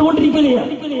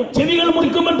മുറിക്കപ്പെട്ടുകൊണ്ടിരിക്കുകയാണ്, ചെവികൾ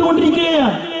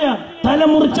മുറിക്കപ്പെട്ടുകൊണ്ടിരിക്കുകയാണ്, തല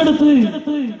മുറിച്ചെടുത്ത്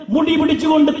മുടി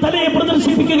പിടിച്ചുകൊണ്ട് തലയെ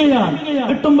പ്രദർശിപ്പിക്കുകയാണ്.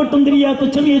 എട്ടും വെട്ടും തിരിയാത്ത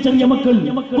ചെറിയ ചെറിയ മക്കൾ,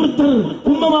 വൃദ്ധർ,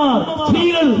 ഉമ്മമാർ,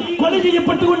 സ്ത്രീകൾ കൊല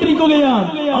ചെയ്യപ്പെട്ടുകൊണ്ടിരിക്കുകയാണ്.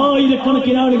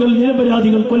 ആയിരക്കണക്കിന് ആളുകൾ,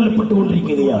 നിരപരാധികൾ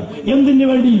കൊല്ലപ്പെട്ടുകൊണ്ടിരിക്കുകയാണ്. എന്തിനു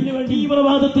വേണ്ടി?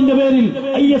 തീവ്രവാദത്തിന്റെ പേരിൽ,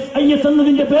 IS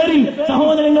എന്നതിന്റെ പേരിൽ.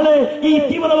 സഹോദരങ്ങളെ, ഈ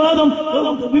തീവ്രവാദം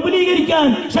വിപുലീകരിക്കാൻ,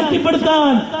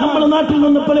 ശക്തിപ്പെടുത്താൻ നമ്മുടെ നാട്ടിൽ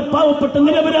നിന്ന് പല പാവപ്പെട്ട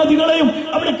നിരപരാധികളെയും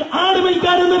അവിടെ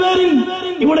ആടുമയ്ക്കാൻ എന്ന പേരിൽ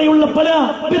ഇവിടെയുള്ള പല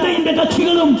വിദയിന്റെ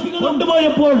കക്ഷികളും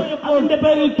കൊണ്ടുപോയപ്പോൾ അതിന്റെ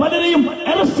പേരിൽ പലരെയും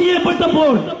അറസ്റ്റ്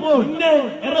ചെയ്യപ്പെട്ടപ്പോൾ പിന്നെ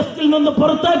അറസ്റ്റിൽ നിന്ന്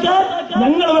പുറത്താക്കാൻ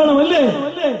ഞങ്ങൾ വേണമല്ലേ?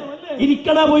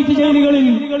 ഇരിക്കട പോയിട്ട് ജയിലുകളിൽ.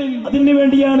 അതിനു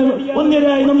വേണ്ടിയാണ്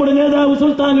ഒന്നരായി നമ്മുടെ നേതാവ്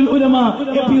സുൽത്താനുൽ ഉലമ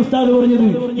AP ഉസ്താദ് പറഞ്ഞത്,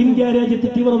 ഇന്ത്യ രാജ്യത്ത്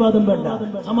തീവ്രവാദം വേണ്ട,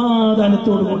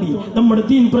 സമാധാനത്തോടുകൂടി നമ്മുടെ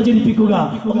ദീൻ പ്രചരിപ്പിക്കുക.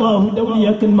 അല്ലാഹുവിന്റെ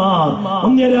ഔലിയാക്കന്മാർ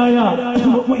ഒന്നരായ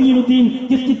മുഈനുദ്ദീൻ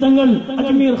ചിസ്തി തങ്ങൾ,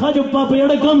 അജ്മീർ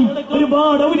ഖാജപ്പാപ്പയടക്കം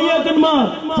ഒരുപാട് ഔലിയാക്കന്മാർ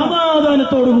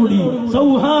സമാധാനത്തോടുകൂടി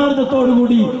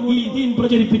സൗഹാർദ്ദത്തോടുകൂടി ഈ ദീൻ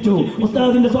പ്രചരിപ്പിച്ചു.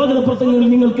 ഉസ്താദിന്റെ സ്വാഗത പ്രസംഗങ്ങൾ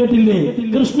നിങ്ങൾ കേട്ടില്ലേ?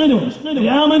 കൃഷ്ണനും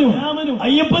രാമനും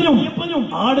അയ്യപ്പനും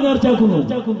ആട് നേർച്ചാക്കുന്നു,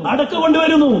 അടക്ക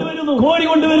കൊണ്ടുവരുന്നു, കോഴി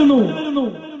കൊണ്ടുവരുന്നു.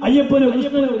 അയ്യപ്പനോ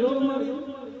കൃഷ്ണനോ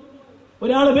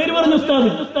ഒരാളെ പേര് പറഞ്ഞു ഉസ്താദ്,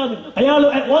 അയാൾ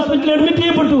ഹോസ്പിറ്റലിൽ അഡ്മിറ്റ്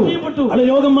ചെയ്യപ്പെട്ടു. അയാളെ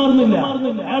രോഗം മാറുന്നില്ല.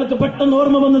 അയാൾക്ക് പെട്ടെന്ന്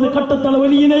ഓർമ്മ വന്നത് കട്ടത്തല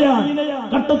വലിയനെയാണ്.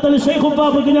 കട്ടത്തല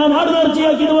ശൈഖുപ്പാപ്പക്ക് ഞാൻ ആട്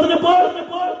നേർച്ചയാക്കി എന്ന് പറഞ്ഞപ്പോൾ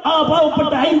ആ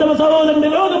പാവപ്പെട്ട ഹൈന്ദവ സഹോദരന്റെ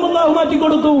രോഗം അല്ലാഹു മാറ്റി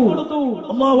കൊടുത്തു.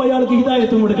 അല്ലാഹു അയാൾക്ക്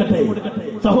ഹിദായത്തും കൊടുക്കട്ടെ.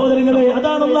 സഹോദരങ്ങളെ,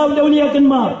 അതാണ് അല്ലാഹുവിന്റെ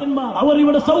ഔലിയാക്കന്മാർ. അവർ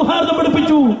ഇവിടെ സൗഹാർദ്ദം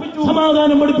പഠിപ്പിച്ചു,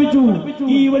 സമാധാനം പഠിപ്പിച്ചു.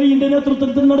 ഈ വലിയന്റെ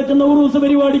നേതൃത്വത്തിൽ നടക്കുന്ന ഉറൂസ്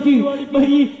പരിപാടിക്ക്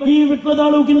ഈ വിപ്ലവ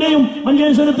താലൂക്കിന്റെയും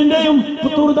മഞ്ചേശ്വരത്തിന്റെയും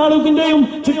പുത്തൂർ താലൂക്കിന്റെയും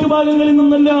ചുറ്റുഭാഗങ്ങളിൽ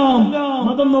നിന്നെല്ലാം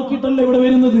മതം നോക്കിയിട്ടല്ല ഇവിടെ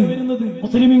വരുന്നത്.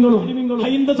 മുസ്ലിമുകളും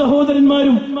ഹൈന്ദവ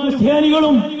സഹോദരന്മാരും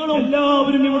ക്രിസ്ത്യാനികളും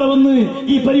എല്ലാവരും ഇവിടെ വന്ന്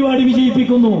ഈ പരിപാടി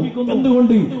വിജയിപ്പിക്കുന്നു.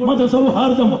 എന്തുകൊണ്ട്?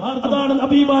 മതസൗഹാർദ്ദം. അതാണ്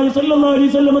ഹബീബായ സല്ലല്ലാഹു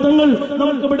അലൈഹി വസല്ലം തങ്ങൾ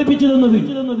നമുക്ക് പഠിപ്പിച്ചു തന്നത്.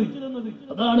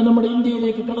 അതാണ് നമ്മുടെ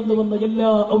ഇന്ത്യയിലേക്ക് കടന്നു വന്ന എല്ലാ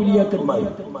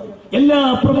ഔലിയാക്കന്മാരും, എല്ലാ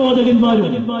പ്രബോധകന്മാരും,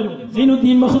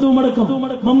 സൈനുദ്ദീൻ മഖ്ദൂം അടക്കം,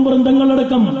 മമ്പറം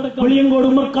തങ്ങളടക്കം, വെളിയങ്കോട്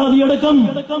ഉമർ ഖാദി അടക്കം,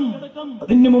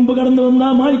 അതിന് മുമ്പ് കടന്നു വന്ന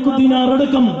മാലിക്കുദ്ദീനാർ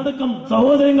അടക്കം,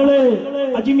 സഹോദരങ്ങളെ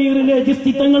അജ്മീറിലെ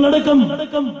ചിസ്തി തങ്ങളടക്കം,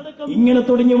 ഇങ്ങനെ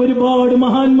തുടങ്ങിയ ഒരുപാട്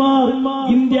മഹാന്മാർ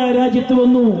ഇന്ത്യ രാജ്യത്ത്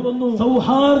വന്നു,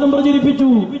 സൗഹാർദ്ദം പ്രചരിപ്പിച്ചു,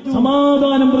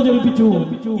 സമാധാനം പ്രചരിപ്പിച്ചു.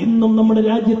 ഇന്നും നമ്മുടെ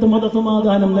രാജ്യത്ത്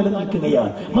മതസമാധാനം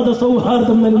നിലനിൽക്കുകയാണ്,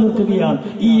 മതസൗഹാർദ്ദം നിലനിൽക്കുകയാണ്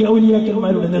ഈ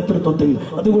ഔലിയാക്കന്മാരുടെ നേതൃത്വത്തിൽ.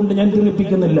 അതുകൊണ്ട് ഞാൻ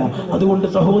ദീർഘിപ്പിക്കുന്നില്ല. അതുകൊണ്ട്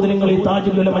സഹോദരങ്ങളെ,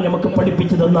 താജുൽ ഉലമ നമുക്ക്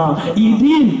പഠിപ്പിച്ചു തന്ന ഈ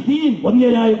ദീൻ,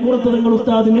 വന്യരായ കൂറത്തങ്ങൾ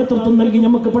ഉസ്താദ് നേതൃത്വം നൽകി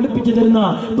നമുക്ക് പഠിപ്പിച്ചു തരുന്ന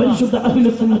പരിശുദ്ധ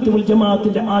അഹ്ലുസ് സുന്നത്ത് വൽ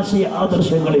ജമാഅത്തിന്റെ ആശയ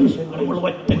ആദർശങ്ങളിൽ നമ്മൾ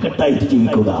ഒറ്റക്കെട്ടായിട്ട്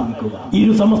ജീവിക്കുക.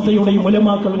 ഇരു സമസ്തയുടെയും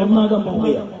ഉലമാക്കൾ ഒന്നാകാൻ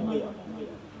പോവുകയാണ്.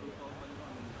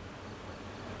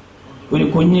 ഒരു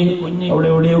കുഞ്ഞ് അവിടെ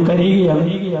എവിടെയോ കരയുകയാണ്.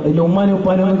 അതിന്റെ ഉമ്മാനും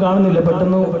ഉപ്പാനും ഒന്നും കാണുന്നില്ല.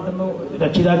 പെട്ടെന്ന്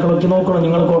രക്ഷിതാക്കളൊക്കെ നോക്കണം,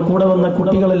 നിങ്ങൾ കൂടെ വന്ന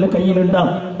കുട്ടികളെല്ലാം കയ്യിലുണ്ടാ,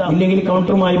 ഇല്ലെങ്കിൽ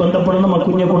കൗണ്ടറുമായി ബന്ധപ്പെടണം, ആ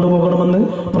കുഞ്ഞെ കൊണ്ടുപോകണമെന്ന്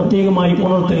പ്രത്യേകമായി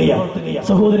ഉണർത്തുകയാണ്.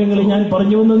 സഹോദരങ്ങളെ, ഞാൻ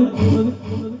പറഞ്ഞു വന്നത്,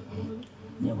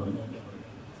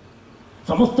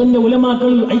 സമസ്തന്റെ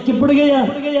ഉലമാക്കൾ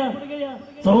ഐക്യപ്പെടുകയാണ്.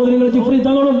 സഹോദരങ്ങൾ, ജിഫ്രി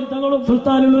തങ്ങളും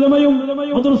സുൽത്താനുൽ ഉലമയും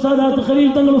മദ്രസാദാത്ത്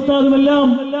ഖലീൽ തങ്ങൾ ഉസ്താദുമെല്ലാം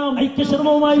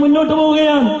ഐക്യശ്രമവുമായി മുന്നോട്ട്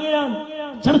പോവുകയാണ്.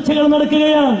 ചർച്ചകൾ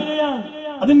നടക്കുകയാണ്.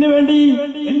 അതിനുവേണ്ടി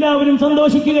എല്ലാവരും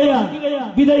സന്തോഷിക്കുകയാണ്.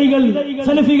 വിദയികൾ,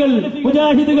 സലഫികൾ,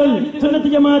 മുജാഹിദുകൾ, സുന്നത്ത്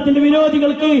ജമാഅത്തിന്റെ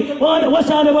വിരോധികൾക്ക്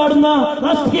ഓശാന പാടുന്ന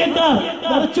രാഷ്ട്രീയക്കാർ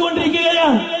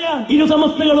തറച്ചുകൊണ്ടിരിക്കുകയാണ്. ഇരു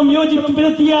സമസ്തകളും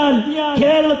യോജിപ്പിലെത്തിയാൽ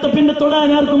കേരളത്തെ പിന്നെ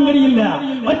തൊടാൻ ആർക്കും കഴിയില്ല,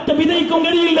 ഒറ്റ വിദയിക്കും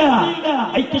കഴിയില്ല.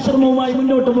 ഐക്യശ്രമവുമായി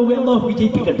മുന്നോട്ട് പോകുക. അല്ലാഹു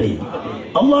വിജയിപ്പിക്കട്ടെ,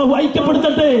 അല്ലാഹു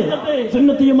ഐക്യപ്പെടുത്തട്ടെ.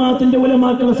 സുന്നത്ത് ജമാഅത്തിന്റെ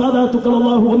ഉലമാക്കളെ സാദാത്തുക്കൾ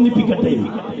അല്ലാഹു ഒന്നിപ്പിക്കട്ടെ.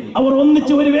 അവർ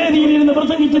ഒന്നിച്ച് ഒരു വേദിയിൽ ഇരുന്ന്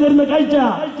പ്രസംഗിച്ചു തരുന്ന കാഴ്ച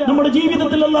നമ്മുടെ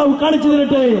ജീവിതത്തിൽ അല്ലാഹു കാണിച്ചു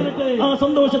തരട്ടെ. ആ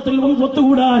സന്തോഷത്തിൽ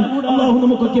ഒത്തുകൂടാൻ അല്ലാഹു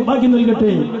നമുക്കൊക്കെ ഭാഗ്യം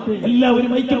നൽകട്ടെ.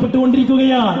 എല്ലാവരും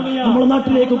ഐക്യപ്പെട്ടുകൊണ്ടിരിക്കുകയാണ്. നമ്മുടെ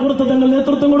നാട്ടിലേക്ക് പുറത്ത് തങ്ങൾ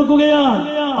നേതൃത്വം കൊടുക്കുകയാണ്.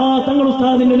 ആ തങ്ങൾ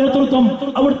ഉസ്താദിന്റെ നേതൃത്വം,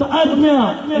 അവിടുത്തെ ആജ്ഞ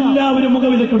എല്ലാവരും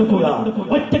മുഖവിലക്കെടുക്കുക,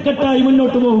 ഒറ്റക്കെട്ടായി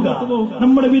മുന്നോട്ട് പോവുക.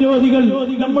 നമ്മുടെ വിരോധികൾ,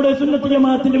 നമ്മുടെ സുന്നത്ത്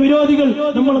ജമാഅത്തിന്റെ വിരോധികൾ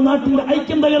നമ്മുടെ നാട്ടിന്റെ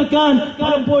ഐക്യം തകർക്കാൻ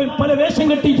പലപ്പോഴും പല വേഷം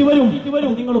കെട്ടിയിട്ട് വരും.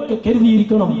 നിങ്ങളൊക്കെ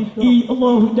കരുതിയിരിക്കണം. ഈ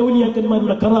അല്ലാഹുവിന്റെ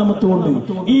ഔലിയാക്കന്മാരുടെ കറാമത്ത് കൊണ്ട്,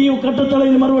 ഈ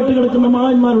കട്ടത്തളയിൽ മറുപട്ട് കിടക്കുന്ന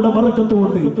മഹാന്മാരുടെ ബറക്കത്ത്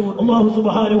കൊണ്ട് അല്ലാഹു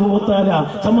സുബ്ഹാനഹു വ തആല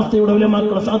സമസ്തയുടെ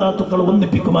ഉലമാക്കളെ സാദാത്തുക്കളെ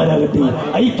ഒന്നിപ്പിക്കുമാറാകട്ടെ,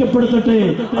 ഐക്യപ്പെടുത്തട്ടെ.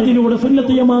 അതിലൂടെ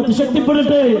സുന്നത്ത് ജമാഅത്ത്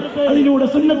ശക്തിപ്പെടട്ടെ. അതിലൂടെ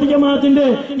സുന്നത്ത് ജമാഅത്തിന്റെ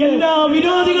എല്ലാ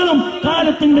വിരോധികളും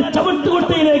കാലത്തിന്റെ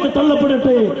ചവട്ടുകൊട്ടയിലേക്ക്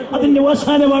തള്ളപ്പെടട്ടെ. അതിന്റെ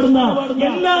അവസാനം പാടുന്ന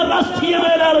എല്ലാ രാഷ്ട്രീയ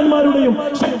മേലാളന്മാരുടെയും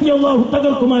ശക്തി അല്ലാഹു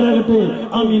തകർക്കുമാറാകട്ടെ.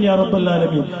 ആമീൻ യാ റബ്ബൽ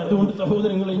ആലമീൻ. അതുകൊണ്ട്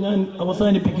സഹോദരങ്ങളെ, ഞാൻ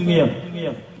അവസാനിപ്പിക്കുകയാണ്.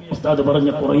 ഉസ്താദ് പറഞ്ഞ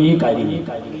കുറേ കാര്യങ്ങൾ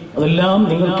അതെല്ലാം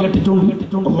നിങ്ങൾ കേട്ടിട്ടുണ്ട്,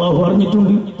 അല്ലാഹു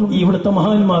അറിഞ്ഞിട്ടുണ്ട്, ഇവിടുത്തെ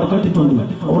മഹാന്മാർ കേട്ടിട്ടുണ്ട്.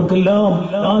 അവർക്കെല്ലാം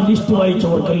ആ ലിസ്റ്റ്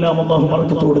വായിച്ചവർക്കെല്ലാം അല്ലാഹു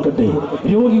ബർക്കത്ത് കൊടുക്കട്ടെ.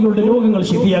 രോഗികളുടെ രോഗങ്ങൾ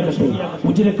ശിഫിയാക്കട്ടെ.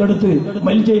 ഉജിരക്കടുത്ത്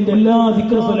മൽജയിന്റെ എല്ലാ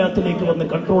ദിക്ർ സ്വലാത്തിലേക്ക് വന്ന്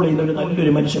കൺട്രോൾ ചെയ്യുന്ന ഒരു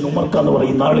നല്ലൊരു മനുഷ്യൻ ഉമർക്ക എന്ന്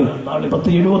പറയുന്ന ആള്,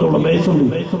 10-70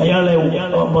 വയസ്സുണ്ട്. അയാളെ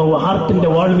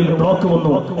ഹാർട്ടിന്റെ വാൾവിൽ ബ്ലോക്ക്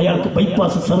വന്നു. അയാൾക്ക്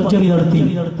ബൈപ്പാസ് സർജറി നടത്തി.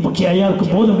 പക്ഷെ അയാൾക്ക്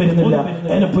ബോധം വരുന്നില്ല.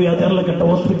 അതിനെപ്പോയി കേരളക്കട്ട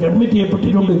ഹോസ്പിറ്റലിൽ അഡ്മിറ്റ്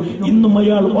ചെയ്യപ്പെട്ടിട്ടുണ്ട്. ഇന്നും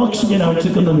അയാൾ ഓക്സിജനാണ്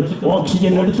എടുക്കുന്നത്.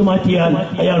 ഓക്സിജൻ എടുത്തു മാറ്റിയാൽ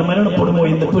അയാൾ മരണപ്പെടുമോ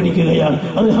എന്ന് പേടിക്കുകയാണ്.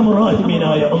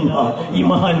 അർഹമുറാഹിമീനായ അല്ലാഹ്, ഈ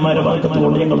മഹാന്മാരെ ബർക്കത്ത്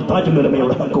കൊണ്ട്, ഞങ്ങൾ താജുൽ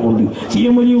ഉലമയുടെ ഹക്ക് കൊണ്ട്,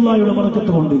 സിഎം വലിയുള്ളാഹിയുടെ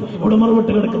ബർക്കത്ത് കൊണ്ട്, ഇവിടെ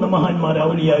മറുപട്ട് കിടക്കുന്ന മഹാന്മാരെ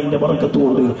ഔലിയായിന്റെ ബർക്കത്ത്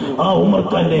കൊണ്ട്, ആ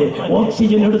ഉമർഖാന്റെ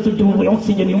ഓക്സിജൻ എടുത്തിട്ട്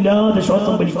ഓക്സിജൻ ഇല്ലാതെ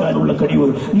ശ്വാസം വലിക്കാനുള്ള കഴിവ്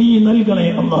നീ നൽകണേ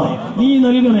അല്ലാഹ്, നീ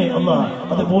നൽകണേ അല്ലാഹ്.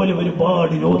 അതുപോലെ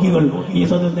ഒരുപാട് രോഗികൾ ഈ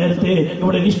നേരത്തെ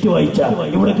ഇവിടെ ലിസ്റ്റ് വായിച്ച,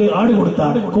 ഇവിടെ ആട് കൊടുത്ത,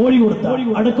 കോഴി കൊടുത്ത,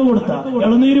 അടക്ക കൊടുത്ത,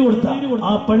 ഇളനീര് കൊടുത്ത,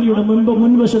 ആ പള്ളിയുടെ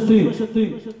മുൻവശത്ത്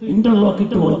ഇന്റർലോക്ക്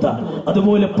ഇട്ട് കൊടുത്ത,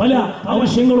 അതുപോലെ പല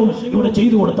ആവശ്യങ്ങളും ഇവിടെ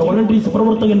ചെയ്തു കൊടുത്ത വോളണ്ടറീസ്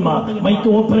പ്രവർത്തകന്മാർ, മൈക്ക്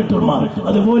ഓപ്പറേറ്റർമാർ,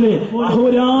 അതുപോലെ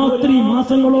അഹോരാത്രി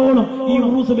മാസങ്ങളോളം ഈ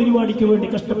ഉറൂസ് പരിപാടിക്ക് വേണ്ടി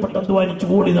കഷ്ടപ്പെട്ട് അധ്വാനിച്ച്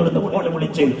ഓടി നടന്ന് ഫോൺ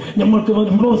വിളിച്ച് നമ്മൾക്ക്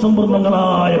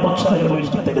വിഭവസമ്പന്നങ്ങളായ ഭക്ഷണങ്ങൾ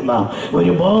ഒരുക്കി തരുന്ന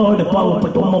ഒരുപാട്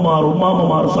പാവപ്പെട്ട ഉമ്മമാർ,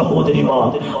 ഉമ്മാമ്മമാർ, സഹോദരിമാർ,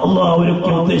 അല്ലാഹ്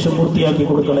അവരൊക്കെ ഉദ്ദേശം പൂർത്തിയാക്കി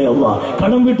കൊടുക്കണേ അല്ലാഹ്.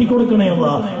 കടം വെട്ടി കൊടുക്കണേ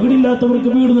അല്ലാഹ്. വീടില്ലാത്തവർക്ക്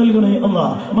വീട് നൽകണേ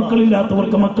അല്ലാഹ്.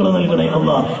 മക്കളില്ലാത്തവർക്ക് മക്കളെ നൽകണേ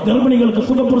അല്ലാഹ്. ഗർഭിണികൾക്ക്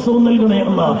സുഖപ്രസവം നൽകണേ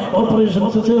അല്ലാഹ്. ഓപ്പറേഷൻ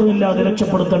സിസേറിയനില്ലാതെ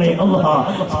രക്ഷപ്പെടുത്തണേ അല്ലാഹ്.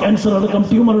 ക്യാൻസർ അടക്കം,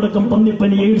 ട്യൂമർ അടക്കം,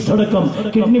 പന്നിപ്പനി, എയ്ഡ്സ് അടക്കം,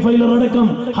 കിഡ്നി ഫെയിലർ അടക്കം,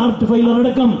 ഹാർട്ട് ഫെയിലർ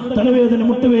അടക്കം, തലവേദന,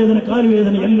 മുട്ടുവേദന,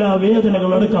 കാലുവേദന, എല്ലാ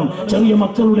വേദനകളടക്കം, ചെറിയ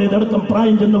മക്കളുടേതടക്കം,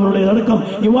 പ്രായം ചെന്നവരുടേതടക്കം,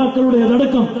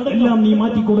 യുവാക്കളുടേതടക്കം എല്ലാം നീ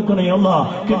മാറ്റി കൊടുക്കണേ അല്ലാഹ്.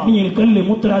 കിഡ്നിയിൽ കല്ല്,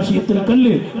 മൂത്രാശയത്തിൽ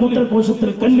കല്ല്, മൂത്രകോശത്തിൽ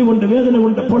കല്ല് കൊണ്ട് വേദന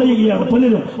കൊണ്ട് പൊളയുകയാണ്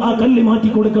പലരും. ആ കല്ല് മാറ്റി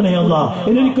കൊടുക്കണേ അല്ലാഹ്.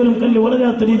 ഇതിനൊരിക്കലും കല്ല്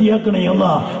വളരാത്ത രീതിയാക്കണേ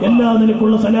അല്ലാഹ്. എല്ലാ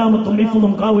നിലക്കുള്ള സലാമത്തും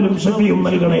ഹിഫ്ളും കാവലും ഷഫീയും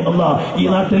നൽകണേ അല്ലാഹ്. ഈ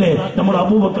നാട്ടിലെ നമ്മുടെ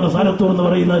അബൂബക്കർ സാലത്തൂർ എന്ന്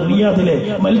പറയുന്ന റിയാദിലെ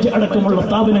മൽജ അടക്കമുള്ള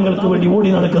സ്ഥാപനങ്ങൾക്ക് വേണ്ടി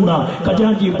ഓടി നടക്കുന്ന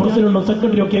ഖജാൻജിയും പ്രസിഡന്റും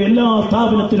സെക്രട്ടറിയും ഒക്കെ എല്ലാ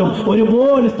സ്ഥാപനത്തിലും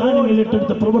ഒരുപോലെ സ്ഥാനങ്ങളിൽ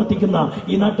ഏറ്റെടുത്ത് പ്രവർത്തിക്കുന്ന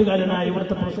ഈ നാട്ടുകാരനായ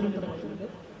ഇവിടുത്തെ പ്രസിഡന്റ്,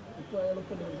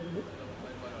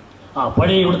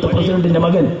 പഴയ ഇവിടുത്തെ പ്രസിഡന്റിന്റെ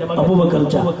മകൻ അബൂബക്കർ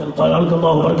ആൾക്ക്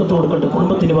അല്ലാഹു ബർക്കത്ത് കൊടുക്കട്ടെ,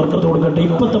 കുടുംബത്തിന് ബർക്കത്ത് കൊടുക്കട്ടെ.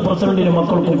 ഇപ്പോഴത്തെ പ്രസിഡന്റിന്റെ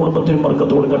മക്കൾക്കും കുടുംബത്തിനും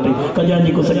ബർക്കത്ത് കൊടുക്കട്ടെ.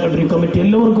 ഖജാൻജിക്കും സെക്രട്ടറി കമ്മിറ്റി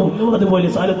എല്ലാവർക്കും. അതുപോലെ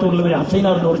സാലത്തൂരിലെ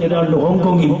ഹസൈനാർ എന്ന് പറഞ്ഞ ഒരാളുടെ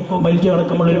ഹോങ്കോങ്ങിൽ മൽജ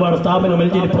അടക്കമുള്ള ഒരുപാട് സ്ഥാപനം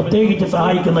മൽജയിൽ പ്രത്യേകിച്ച്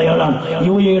സഹായിക്കുന്നയാളാണ്.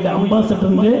 UAE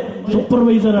അംബാസഡറിന്റെ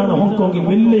സൂപ്പർവൈസറാണ്. ഹോങ്കോങ്ങിൽ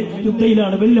വലിയ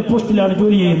യുദ്ധയിലാണ്, വലിയ പോസ്റ്റിലാണ്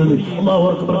ജോലി ചെയ്യുന്നത്. അല്ലാഹു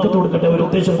അവർക്ക് ബർക്കത്ത് കൊടുക്കട്ടെ, ഒരു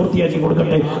ഉദ്ദേശം പൂർത്തിയാക്കി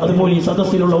കൊടുക്കട്ടെ. അതുപോലെ ഈ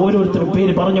സദസ്സിലുള്ള ഓരോരുത്തരും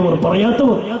പേര് പറഞ്ഞവർ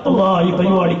പറയാത്തവർ അല്ലാഹ് ഈ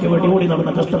പരിപാടിക്ക് വേണ്ടി ഓടി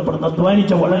നടന്ന കഷ്ടപ്പെടുന്ന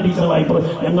അധ്വാനിച്ച വളണ്ടീസുകളായി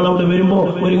ഞങ്ങൾ അവിടെ വരുമ്പോൾ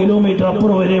 1 കിലോമീറ്റർ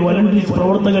അപ്പുറം വരെ വളണ്ടീസ്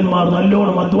പ്രവർത്തകന്മാർ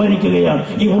നല്ലോണം അധ്വാനിക്കുകയാണ്.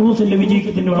 ഈ ഉറൂസിന്റെ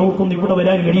വിജയത്തിന് അവർക്കൊന്നും ഇവിടെ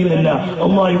വരാൻ കഴിയുന്നില്ല.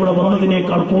 അല്ലാഹ് ഇവിടെ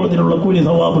വന്നതിനേക്കാൾ കൂടുതലുള്ള കൂലി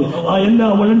സവാബ് ആ എല്ലാ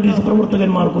വളണ്ടീസ്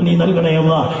പ്രവർത്തകന്മാർക്കും നീ നൽകണേ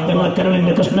അല്ലാഹ്. ഞങ്ങളെ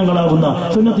കരളിന്റെ കഷ്ണങ്ങളാകുന്ന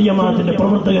സുന്നത്ത് ജമാഅത്തിന്റെ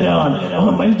പ്രവർത്തകരാണ്.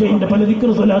 മൽജയിന്റെ പല ദിക്ർ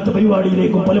സ്വലാത്ത്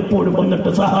പരിപാടിയിലേക്കും പലപ്പോഴും വന്നിട്ട്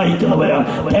സഹായിക്കുന്നവരാണ്,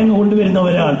 തേങ്ങ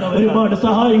കൊണ്ടുവരുന്നവരാണ്. ഒരുപാട്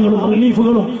സഹായങ്ങളും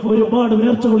റിലീഫുകളും ഒരുപാട്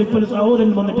നേർച്ചകളും. ഇപ്പോൾ സഹോദരൻ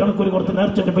വന്നിട്ട് അനക്കൊരു കുറച്ച്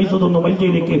നേർച്ചന്റെ പൈസ തന്നു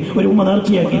മൽജയിലേക്ക് ഒരു ഉമ്മ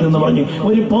നേർച്ചയാക്കിയതെന്ന് പറഞ്ഞ്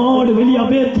ഒരുപാട് വലിയ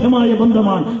അഭേദ്യമായ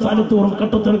ബന്ധമാണ് സാലത്തൂറും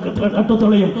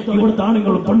കട്ടത്തളയും ഇവിടുത്തെ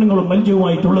ആണുങ്ങളും പെണ്ണുങ്ങളും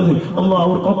മൽജയുമായിട്ടുള്ളത്. അല്ലാഹ്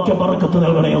അവർക്കൊക്കെ ബർക്കത്ത്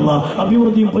നൽകണേ അല്ലാഹ്.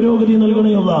 അഭിവൃദ്ധിയും പുരോഗതിയും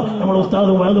നൽകണേ അല്ലാഹ്. നമ്മുടെ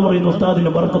ഉസ്താദും വഅദ് പറയുന്ന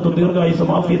ഉസ്താദിന്റെ ബർക്കത്തും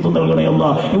ദീർഘായുസ്സും ആഫിയത്തും നൽകണേ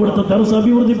അല്ലാഹ്. ഇവിടുത്തെ ദർസ്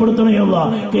അഭിവൃദ്ധിപ്പെടുത്തണേ അല്ലാഹ്.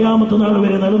 ഖിയാമത്ത് നാൾ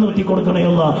വരെ നിലനിർത്തി കൊടുക്കണേ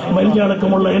അല്ലാഹ്. മൽജ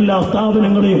അടക്കമുള്ള എല്ലാ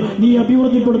സ്ഥാപനങ്ങളെയും നീ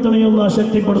അഭിവൃദ്ധിപ്പെടുത്തണേ അല്ലാഹ്,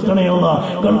 ശക്തിപ്പെടുത്തണേ അല്ലാഹ്.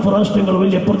 ഗൾഫ് രാഷ്ട്രങ്ങൾ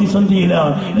വലിയ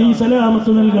പ്രതിസന്ധിയിലാണ്, നീ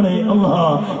സലാമത്ത് നൽകണേ അല്ലാഹ്.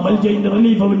 മൽജയിന്റെ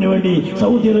റിലീഫിന് വേണ്ടി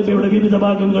സൗദി അറേബ്യയുടെ വിവിധ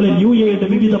ഭാഗങ്ങളിൽ, UAE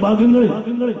വിവിധ ഭാഗങ്ങളിൽ,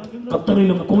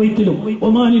 ഖത്തറിലും കുവൈത്തിലും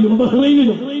ഒമാനിലും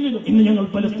ബഹ്റൈനിലും ഇന്ന് ഞങ്ങൾ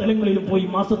പല സ്ഥലങ്ങളിലും പോയി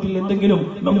മാസത്തിൽ എന്തെങ്കിലും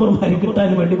മെമ്പർമാരെ കിട്ടാൻ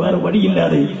വേണ്ടി വേറെ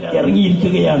വഴിയില്ലാതെ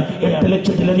ഇറങ്ങിയിരിക്കുകയാണ്. 8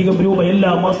 ലക്ഷത്തിലധികം രൂപ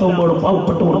എല്ലാ മാസവും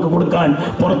പാവപ്പെട്ടവർക്ക് കൊടുക്കാൻ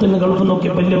പുറത്തുനിന്ന് ഗൾഫ് നോക്കി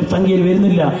വലിയ സംഖ്യയിൽ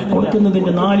വരുന്നില്ല,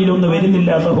 കൊടുക്കുന്നതിന്റെ 4/1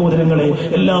 വരുന്നില്ല സഹോദരങ്ങളെ.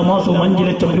 എല്ലാ മാസവും 5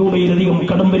 ലക്ഷം രൂപയിലധികം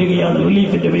കടം വരികയാണ്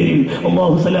റിലീഫിന്റെ പേരിൽ.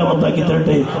 അല്ലാഹു സലാമത്താക്കി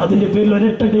തരട്ടെ. അതിന്റെ പേരിൽ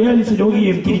ഒരൊറ്റ ഡയാലിസിസ്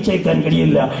രോഗിയെയും തിരിച്ചയക്കാൻ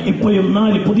കഴിയില്ല. ഇപ്പോഴും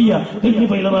 4 പുതിയ കിഡ്നി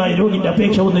ഫെയിലറായ രോഗിന്റെ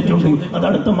അപേക്ഷ വന്നിട്ടുണ്ട്. അത്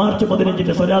അടുത്ത മാർച്ച്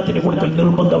 15 സ്വലാത്തിന് കൊടുക്കൽ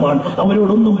നിർബന്ധമാണ്.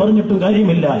 അവരോടൊന്നും പറഞ്ഞിട്ടും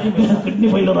കാര്യമില്ല. കിഡ്നി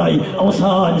ഫെയിലറായി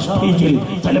അവസാന സ്റ്റേജിൽ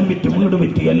സ്ഥലം വിറ്റ്, വീട്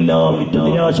വിറ്റ്, എല്ലാം വിറ്റ്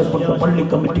നിരാശപ്പെട്ട് പള്ളി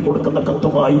കമ്മിറ്റി കൊടുക്കുന്ന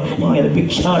കത്തുമായി ഇങ്ങനെ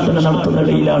ഭിക്ഷാടന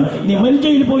നടത്തുന്നിടയിലാണ്. നീ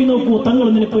മൽജയിൽ പോയി നോക്കൂ, തങ്ങൾ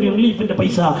നിനക്കൊരു റിലീഫിന്റെ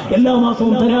പൈസ എല്ലാ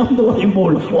മാസവും തരാമെന്ന്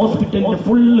പറയുമ്പോൾ ഹോസ്പിറ്റലിന്റെ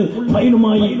ഫുള്ള്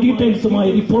ഫയലുമായി, ഡീറ്റെയിൽസുമായി,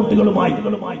 റിപ്പോർട്ടുകളുമായി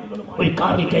ഒരു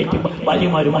കാറിൽ കയറ്റി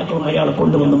ഭാര്യമാരും മക്കളും അയാളെ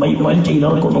കൊണ്ടുവന്ന് മൽജയിൽ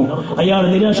ഇറക്കുന്നു. അയാൾ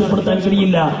നിരാശപ്പെടുത്താൻ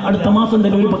കഴിയില്ല. അടുത്ത മാസം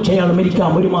തന്നെ ഒരു പക്ഷേ അയാൾ മരിക്കാം.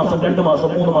 1 മാസം, 2 മാസം,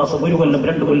 3 മാസം, 1 കൊല്ലം,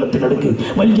 2 കൊല്ലത്തിനടുക്ക്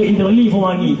മൽജയിന്റെ റിലീഫ്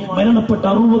വാങ്ങി മരണപ്പെട്ട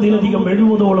 60-ലധികം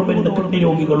 70ഓളം വരുന്ന കിഡ്നി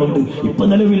രോഗികളുണ്ട്. ഇപ്പൊ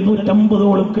നിലവിൽ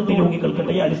 150ഓളം കിഡ്നി രോഗികൾക്ക്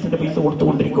ഡയാലിസിന്റെ പൈസ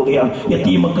കൊടുത്തുകൊണ്ടിരിക്കുകയാണ്.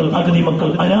 യതീമക്കൾ, അഗതി മക്കൾ,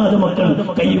 അനാഥ മക്കൾ,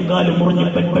 കൈയും കാലും മുറിഞ്ഞ്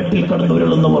ബെഡിൽ കടന്നു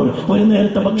ഉരുളുന്നവർ, ഒരു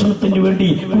നേരത്തെ ഭക്ഷണത്തിന് വേണ്ടി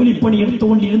കൂലിപ്പണി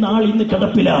എടുത്തുകൊണ്ടിരുന്ന ആൾ ഇന്ന്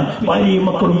കിടപ്പിലാണ്. ഭാര്യയും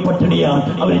മക്കളും പട്ടിണിയാണ്.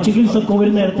 അവർ ചികിത്സക്ക്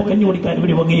ഒരു നേരത്തെ കഞ്ഞി കുടിക്കാൻ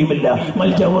ഒരു വകയുമില്ല.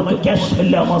 മൽജ അവർക്ക് ക്യാഷ്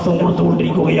എല്ലാ മാസവും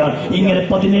കൊടുത്തുകൊണ്ടിരിക്കുകയാണ്. ഇങ്ങനെ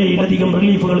 17-ലധികം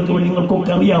റിലീഫുകൾക്ക് വേണ്ടി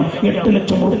നിങ്ങൾക്കൊക്കെ അറിയാം 8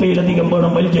 ലക്ഷം രൂപയിലധികം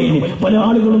വേണം മൽജയിന്. പല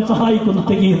ആളുകളും സഹായിക്കുന്നു,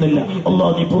 തികയുന്നില്ല.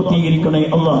 അല്ലാഹ് നീ പൂർത്തീകരിക്കണേ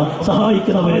അല്ലാഹ്.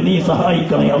 സഹായിക്കുന്നവരെ നീ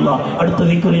സഹായിക്കണേ അല്ലാഹ്. അടുത്ത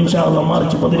ദിക്ർ ഇൻഷാ അല്ലാഹ്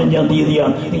മാർച്ച് 15-ാം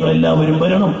തീയതിയാണ്. നിങ്ങൾ എല്ലാവരും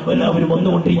വരണം. എല്ലാവരും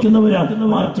വന്നുകൊണ്ടിരിക്കുന്നവരാണ്.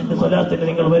 മാർച്ചിന്റെ സ്വലാത്തിന്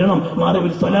നിങ്ങൾ വരണം.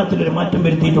 മാറിയൊരു സ്വലാത്തിലൊരു മാറ്റം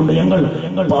വരുത്തിയിട്ടുണ്ട്. ഞങ്ങൾ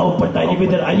പാവപ്പെട്ട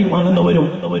അരി വാങ്ങുന്നവരും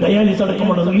ഡയാലിസ്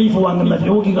അടക്കമുള്ള റിലീഫ് വാങ്ങുന്ന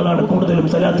രോഗികളാണ് കൂടുതലും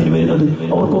സ്വലാത്തിന് വരുന്നത്.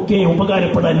 അവർക്കൊക്കെ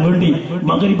ഉപകാരപ്പെടാൻ വേണ്ടി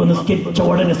മഗ്രിബ് നിസ്കരിച്ച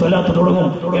ഉടനെ സ്വലാത്ത് തുടങ്ങും.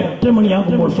 8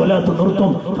 മണിയാകുമ്പോൾ സ്വലാത്ത്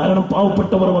നിർത്തും. കാരണം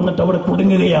പാവപ്പെട്ടവർ വന്നിട്ട് അവിടെ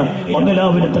കുടുങ്ങുകയാണ്.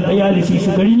 മംഗലാപുരത്തെ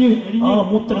ഡയാലിസിസ് കഴിഞ്ഞ് ആ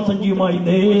മൂത്രസഞ്ചിയുമായി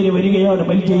നേരെ വരികയാണ്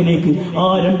മൽജയിലേക്ക്. ആ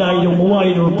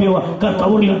 2000-3000 രൂപ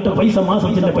കവറിലിട്ട് പൈസ,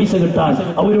 മാസത്തിന്റെ പൈസ കിട്ടാൻ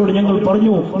അവരോട് ഞങ്ങൾ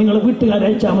പറഞ്ഞു, നിങ്ങൾ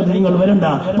വീട്ടുകാരയച്ചാൽ മതി, നിങ്ങൾ വരണ്ട.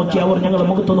 പക്ഷെ അവർ ഞങ്ങളെ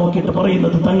മുഖത്ത് നോക്കിയിട്ട്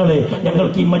പറയുന്നത്, തങ്ങളെ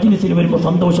ഞങ്ങൾക്ക് ഈ മജ്ലിസിൽ വരുമ്പോൾ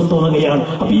സന്തോഷം തോന്നുകയാണ്.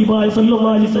 ഹബീബായ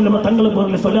സല്ലല്ലാഹു അലൈഹി വസല്ലം തങ്ങളെ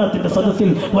പോലെ സ്വലാത്തിന്റെ സദസ്സിൽ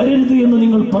വരരുത് എന്ന്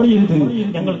നിങ്ങൾ പറയരുത്.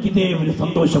 ഞങ്ങൾക്ക് ഇതേ ഒരു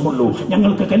സന്തോഷമുള്ളൂ.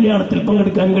 ഞങ്ങൾക്ക് കല്യാണത്തിൽ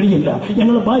പങ്കെടുക്കാൻ കഴിയില്ല.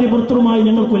 ഞങ്ങൾ ഭാര്യ ഭർത്തൃമായി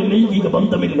ഞങ്ങൾക്കൊരു ലൈംഗിക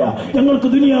ബന്ധമില്ല. ഞങ്ങൾക്ക്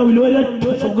ദുനിയാവിൽ ഒരൊറ്റ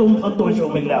സുഖവും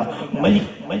സന്തോഷവുമില്ല.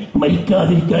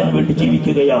 മരിക്കാതിരിക്കാൻ വേണ്ടി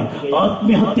ജീവിക്കുകയാണ്.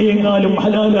 ആത്മഹത്യയെങ്ങാലും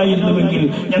ഹലാലായിരുന്നുവെങ്കിൽ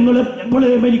ഞങ്ങൾ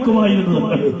എപ്പോഴേ മരിക്കുമായിരുന്നു.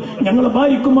 ഞങ്ങളെ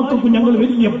ഭാര്യക്കും മക്കൾക്കും ഞങ്ങൾ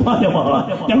വലിയ ഭാരമാണ്.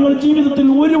 ഞങ്ങളുടെ ജീവിതത്തിൽ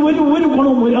ഒരു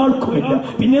ഗുണവും ഒരാൾക്കുമില്ല.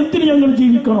 പിന്നെ എന്തിന് ഞങ്ങൾ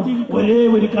ജീവിക്കണം? ഒരേ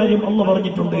ഒരു കാര്യം അള്ളാഹു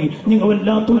പറഞ്ഞിട്ടുണ്ട്, നിങ്ങൾ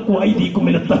വല്ലാത്തുൽക്കു ഐദീക്കും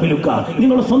ഇലത്തഹ്ലുക,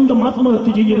 നിങ്ങൾ സ്വന്തം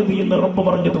ആത്മഹത്യ ചെയ്യരുത് എന്ന് റബ്ബ്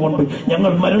പറഞ്ഞതുകൊണ്ട്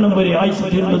ഞങ്ങൾ മരണം വരെ ആയുസ്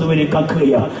തീരുന്നത് വരെ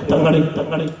കാക്കുകയാണ്.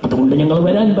 അതുകൊണ്ട് ഞങ്ങൾ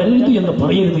വരരുത് എന്ന്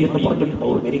പറയരുത് എന്ന് പറഞ്ഞിട്ട്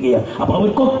അവർ വരികയാണ്. അപ്പൊ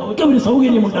അവർക്കൊക്കെ ഒരു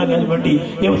സൗകര്യം ഉണ്ടാകാൻ വേണ്ടി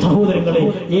സഹോദരങ്ങളെ,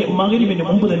 മഗ്‌രിബിന്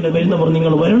മുമ്പ് തന്നെ വരുന്നവർ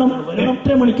നിങ്ങൾ വരണം.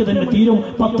 8 മണിക്ക് തന്നെ തീരും.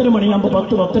 10 മണിയാകുമ്പോൾ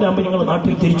 10-10:30 ആകുമ്പോൾ നിങ്ങൾ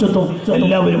നാട്ടിൽ തിരിച്ചെത്തും.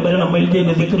 എല്ലാവരും വരണം.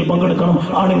 മൽജയിന്റെ ദിക്റിൽ പങ്കെടുക്കണം.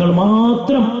 ആണുങ്ങൾ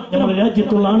മാത്രം, നമ്മുടെ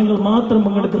രാജ്യത്തുള്ള ആണുങ്ങൾ മാത്രം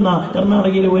പങ്കെടുക്കുന്ന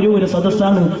കർണാടകയിലെ ഒരു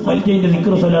സദസ്സാണ് മൽജയിന്റെ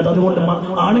ദിക്ർ സ്വലാത്ത്. അതുകൊണ്ട്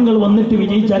ആണുങ്ങൾ വന്നിട്ട്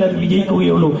വിജയിച്ചാൽ അത്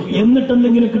വിജയിക്കുകയുള്ളൂ. എന്നിട്ട്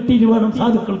എന്തെങ്കിലും കിട്ടിയിട്ട് വേണം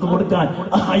സാധുക്കൾക്ക് കൊടുക്കാൻ.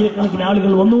 ആയിരക്കണക്കിന്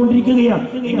ആളുകൾ വന്നുകൊണ്ടിരിക്കുകയാണ്.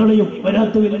 നിങ്ങളെയും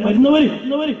വരുന്നവർ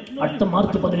അടുത്ത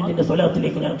മാർച്ച് 15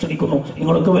 സ്വലാത്തിലേക്ക് ഞാൻ ക്ഷണിക്കുന്നു.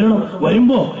 നിങ്ങളൊക്കെ വരണം.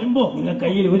 വരുമ്പോ നിങ്ങൾ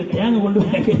കയ്യിൽ ഒരു തേങ്ങ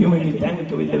കൊണ്ടുവരാൻ കഴിയുമെങ്കിൽ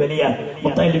തേങ്ങയ്ക്ക് വലിയ വിലയാണ്.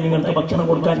 മൊത്തം നിങ്ങൾക്ക് ഭക്ഷണം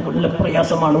കൊടുക്കാൻ വളരെ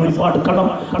പ്രയാസമാണ്. ഒരുപാട് കടം.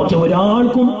 പക്ഷെ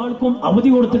ഒരാൾക്കും അവധി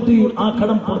കൊടുത്തിട്ട് ആ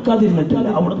കടം കൊടുക്കാതിരുന്നിട്ടില്ല.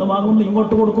 അവിടുന്ന് വാങ്ങുന്നു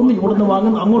ഇങ്ങോട്ട് കൊടുക്കുന്നു, ഇവിടുന്ന്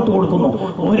വാങ്ങുന്നു അങ്ങോട്ട് കൊടുക്കുന്നു.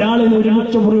 ഒരാളിന് 1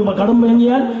 ലക്ഷം രൂപ കടം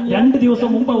വാങ്ങിയാൽ 2 ദിവസം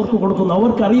മുമ്പ് അവർക്ക് കൊടുക്കുന്നു.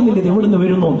 അവർക്ക് അറിയുന്നില്ല ഇത് എവിടുന്ന്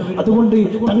വരുന്നു. അതുകൊണ്ട്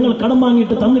തങ്ങൾ കടം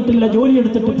വാങ്ങിയിട്ട് തന്നിട്ടില്ല, ജോലി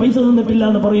എടുത്തിട്ട് പൈസ തന്നിട്ടില്ല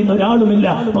എന്ന് പറയുന്ന ഒരാളുമില്ല.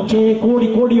 പക്ഷേ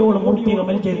കോടിയോളം ഉറുപ്പിക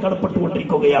മൽജയിൽ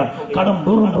കടപ്പെട്ടുകൊണ്ടിരിക്കുകയാണ്. കടം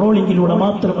വെറും റോളിംഗിലൂടെ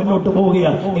മാത്രം മുന്നോട്ട്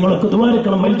പോവുകയാണ്. നിങ്ങളൊക്കെ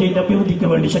ദ്വാരക്കണം മൽജയിന്റെ അഭിവൃദ്ധിക്ക്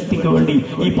വേണ്ടി, ശക്തിക്ക് വേണ്ടി.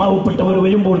 ഈ പാവപ്പെട്ടവർ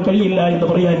വരുമ്പോൾ കഴിയില്ല എന്ന്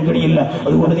പറയാൻ കഴിയില്ല.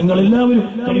 അതുകൊണ്ട് നിങ്ങൾ എല്ലാവരും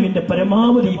കഴിവിന്റെ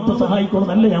പരമാവധി ഇപ്പൊ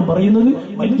സഹായിക്കണമെന്നല്ല ഞാൻ പറയുന്നത്.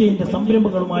 മൽജയിന്റെ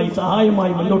സംരംഭങ്ങളുമായി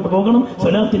സഹായമായി മുന്നോട്ട് പോകണം.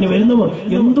 സ്വലാത്തിന് വരുന്നവർ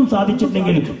എന്തും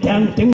സാധിച്ചില്ലെങ്കിൽ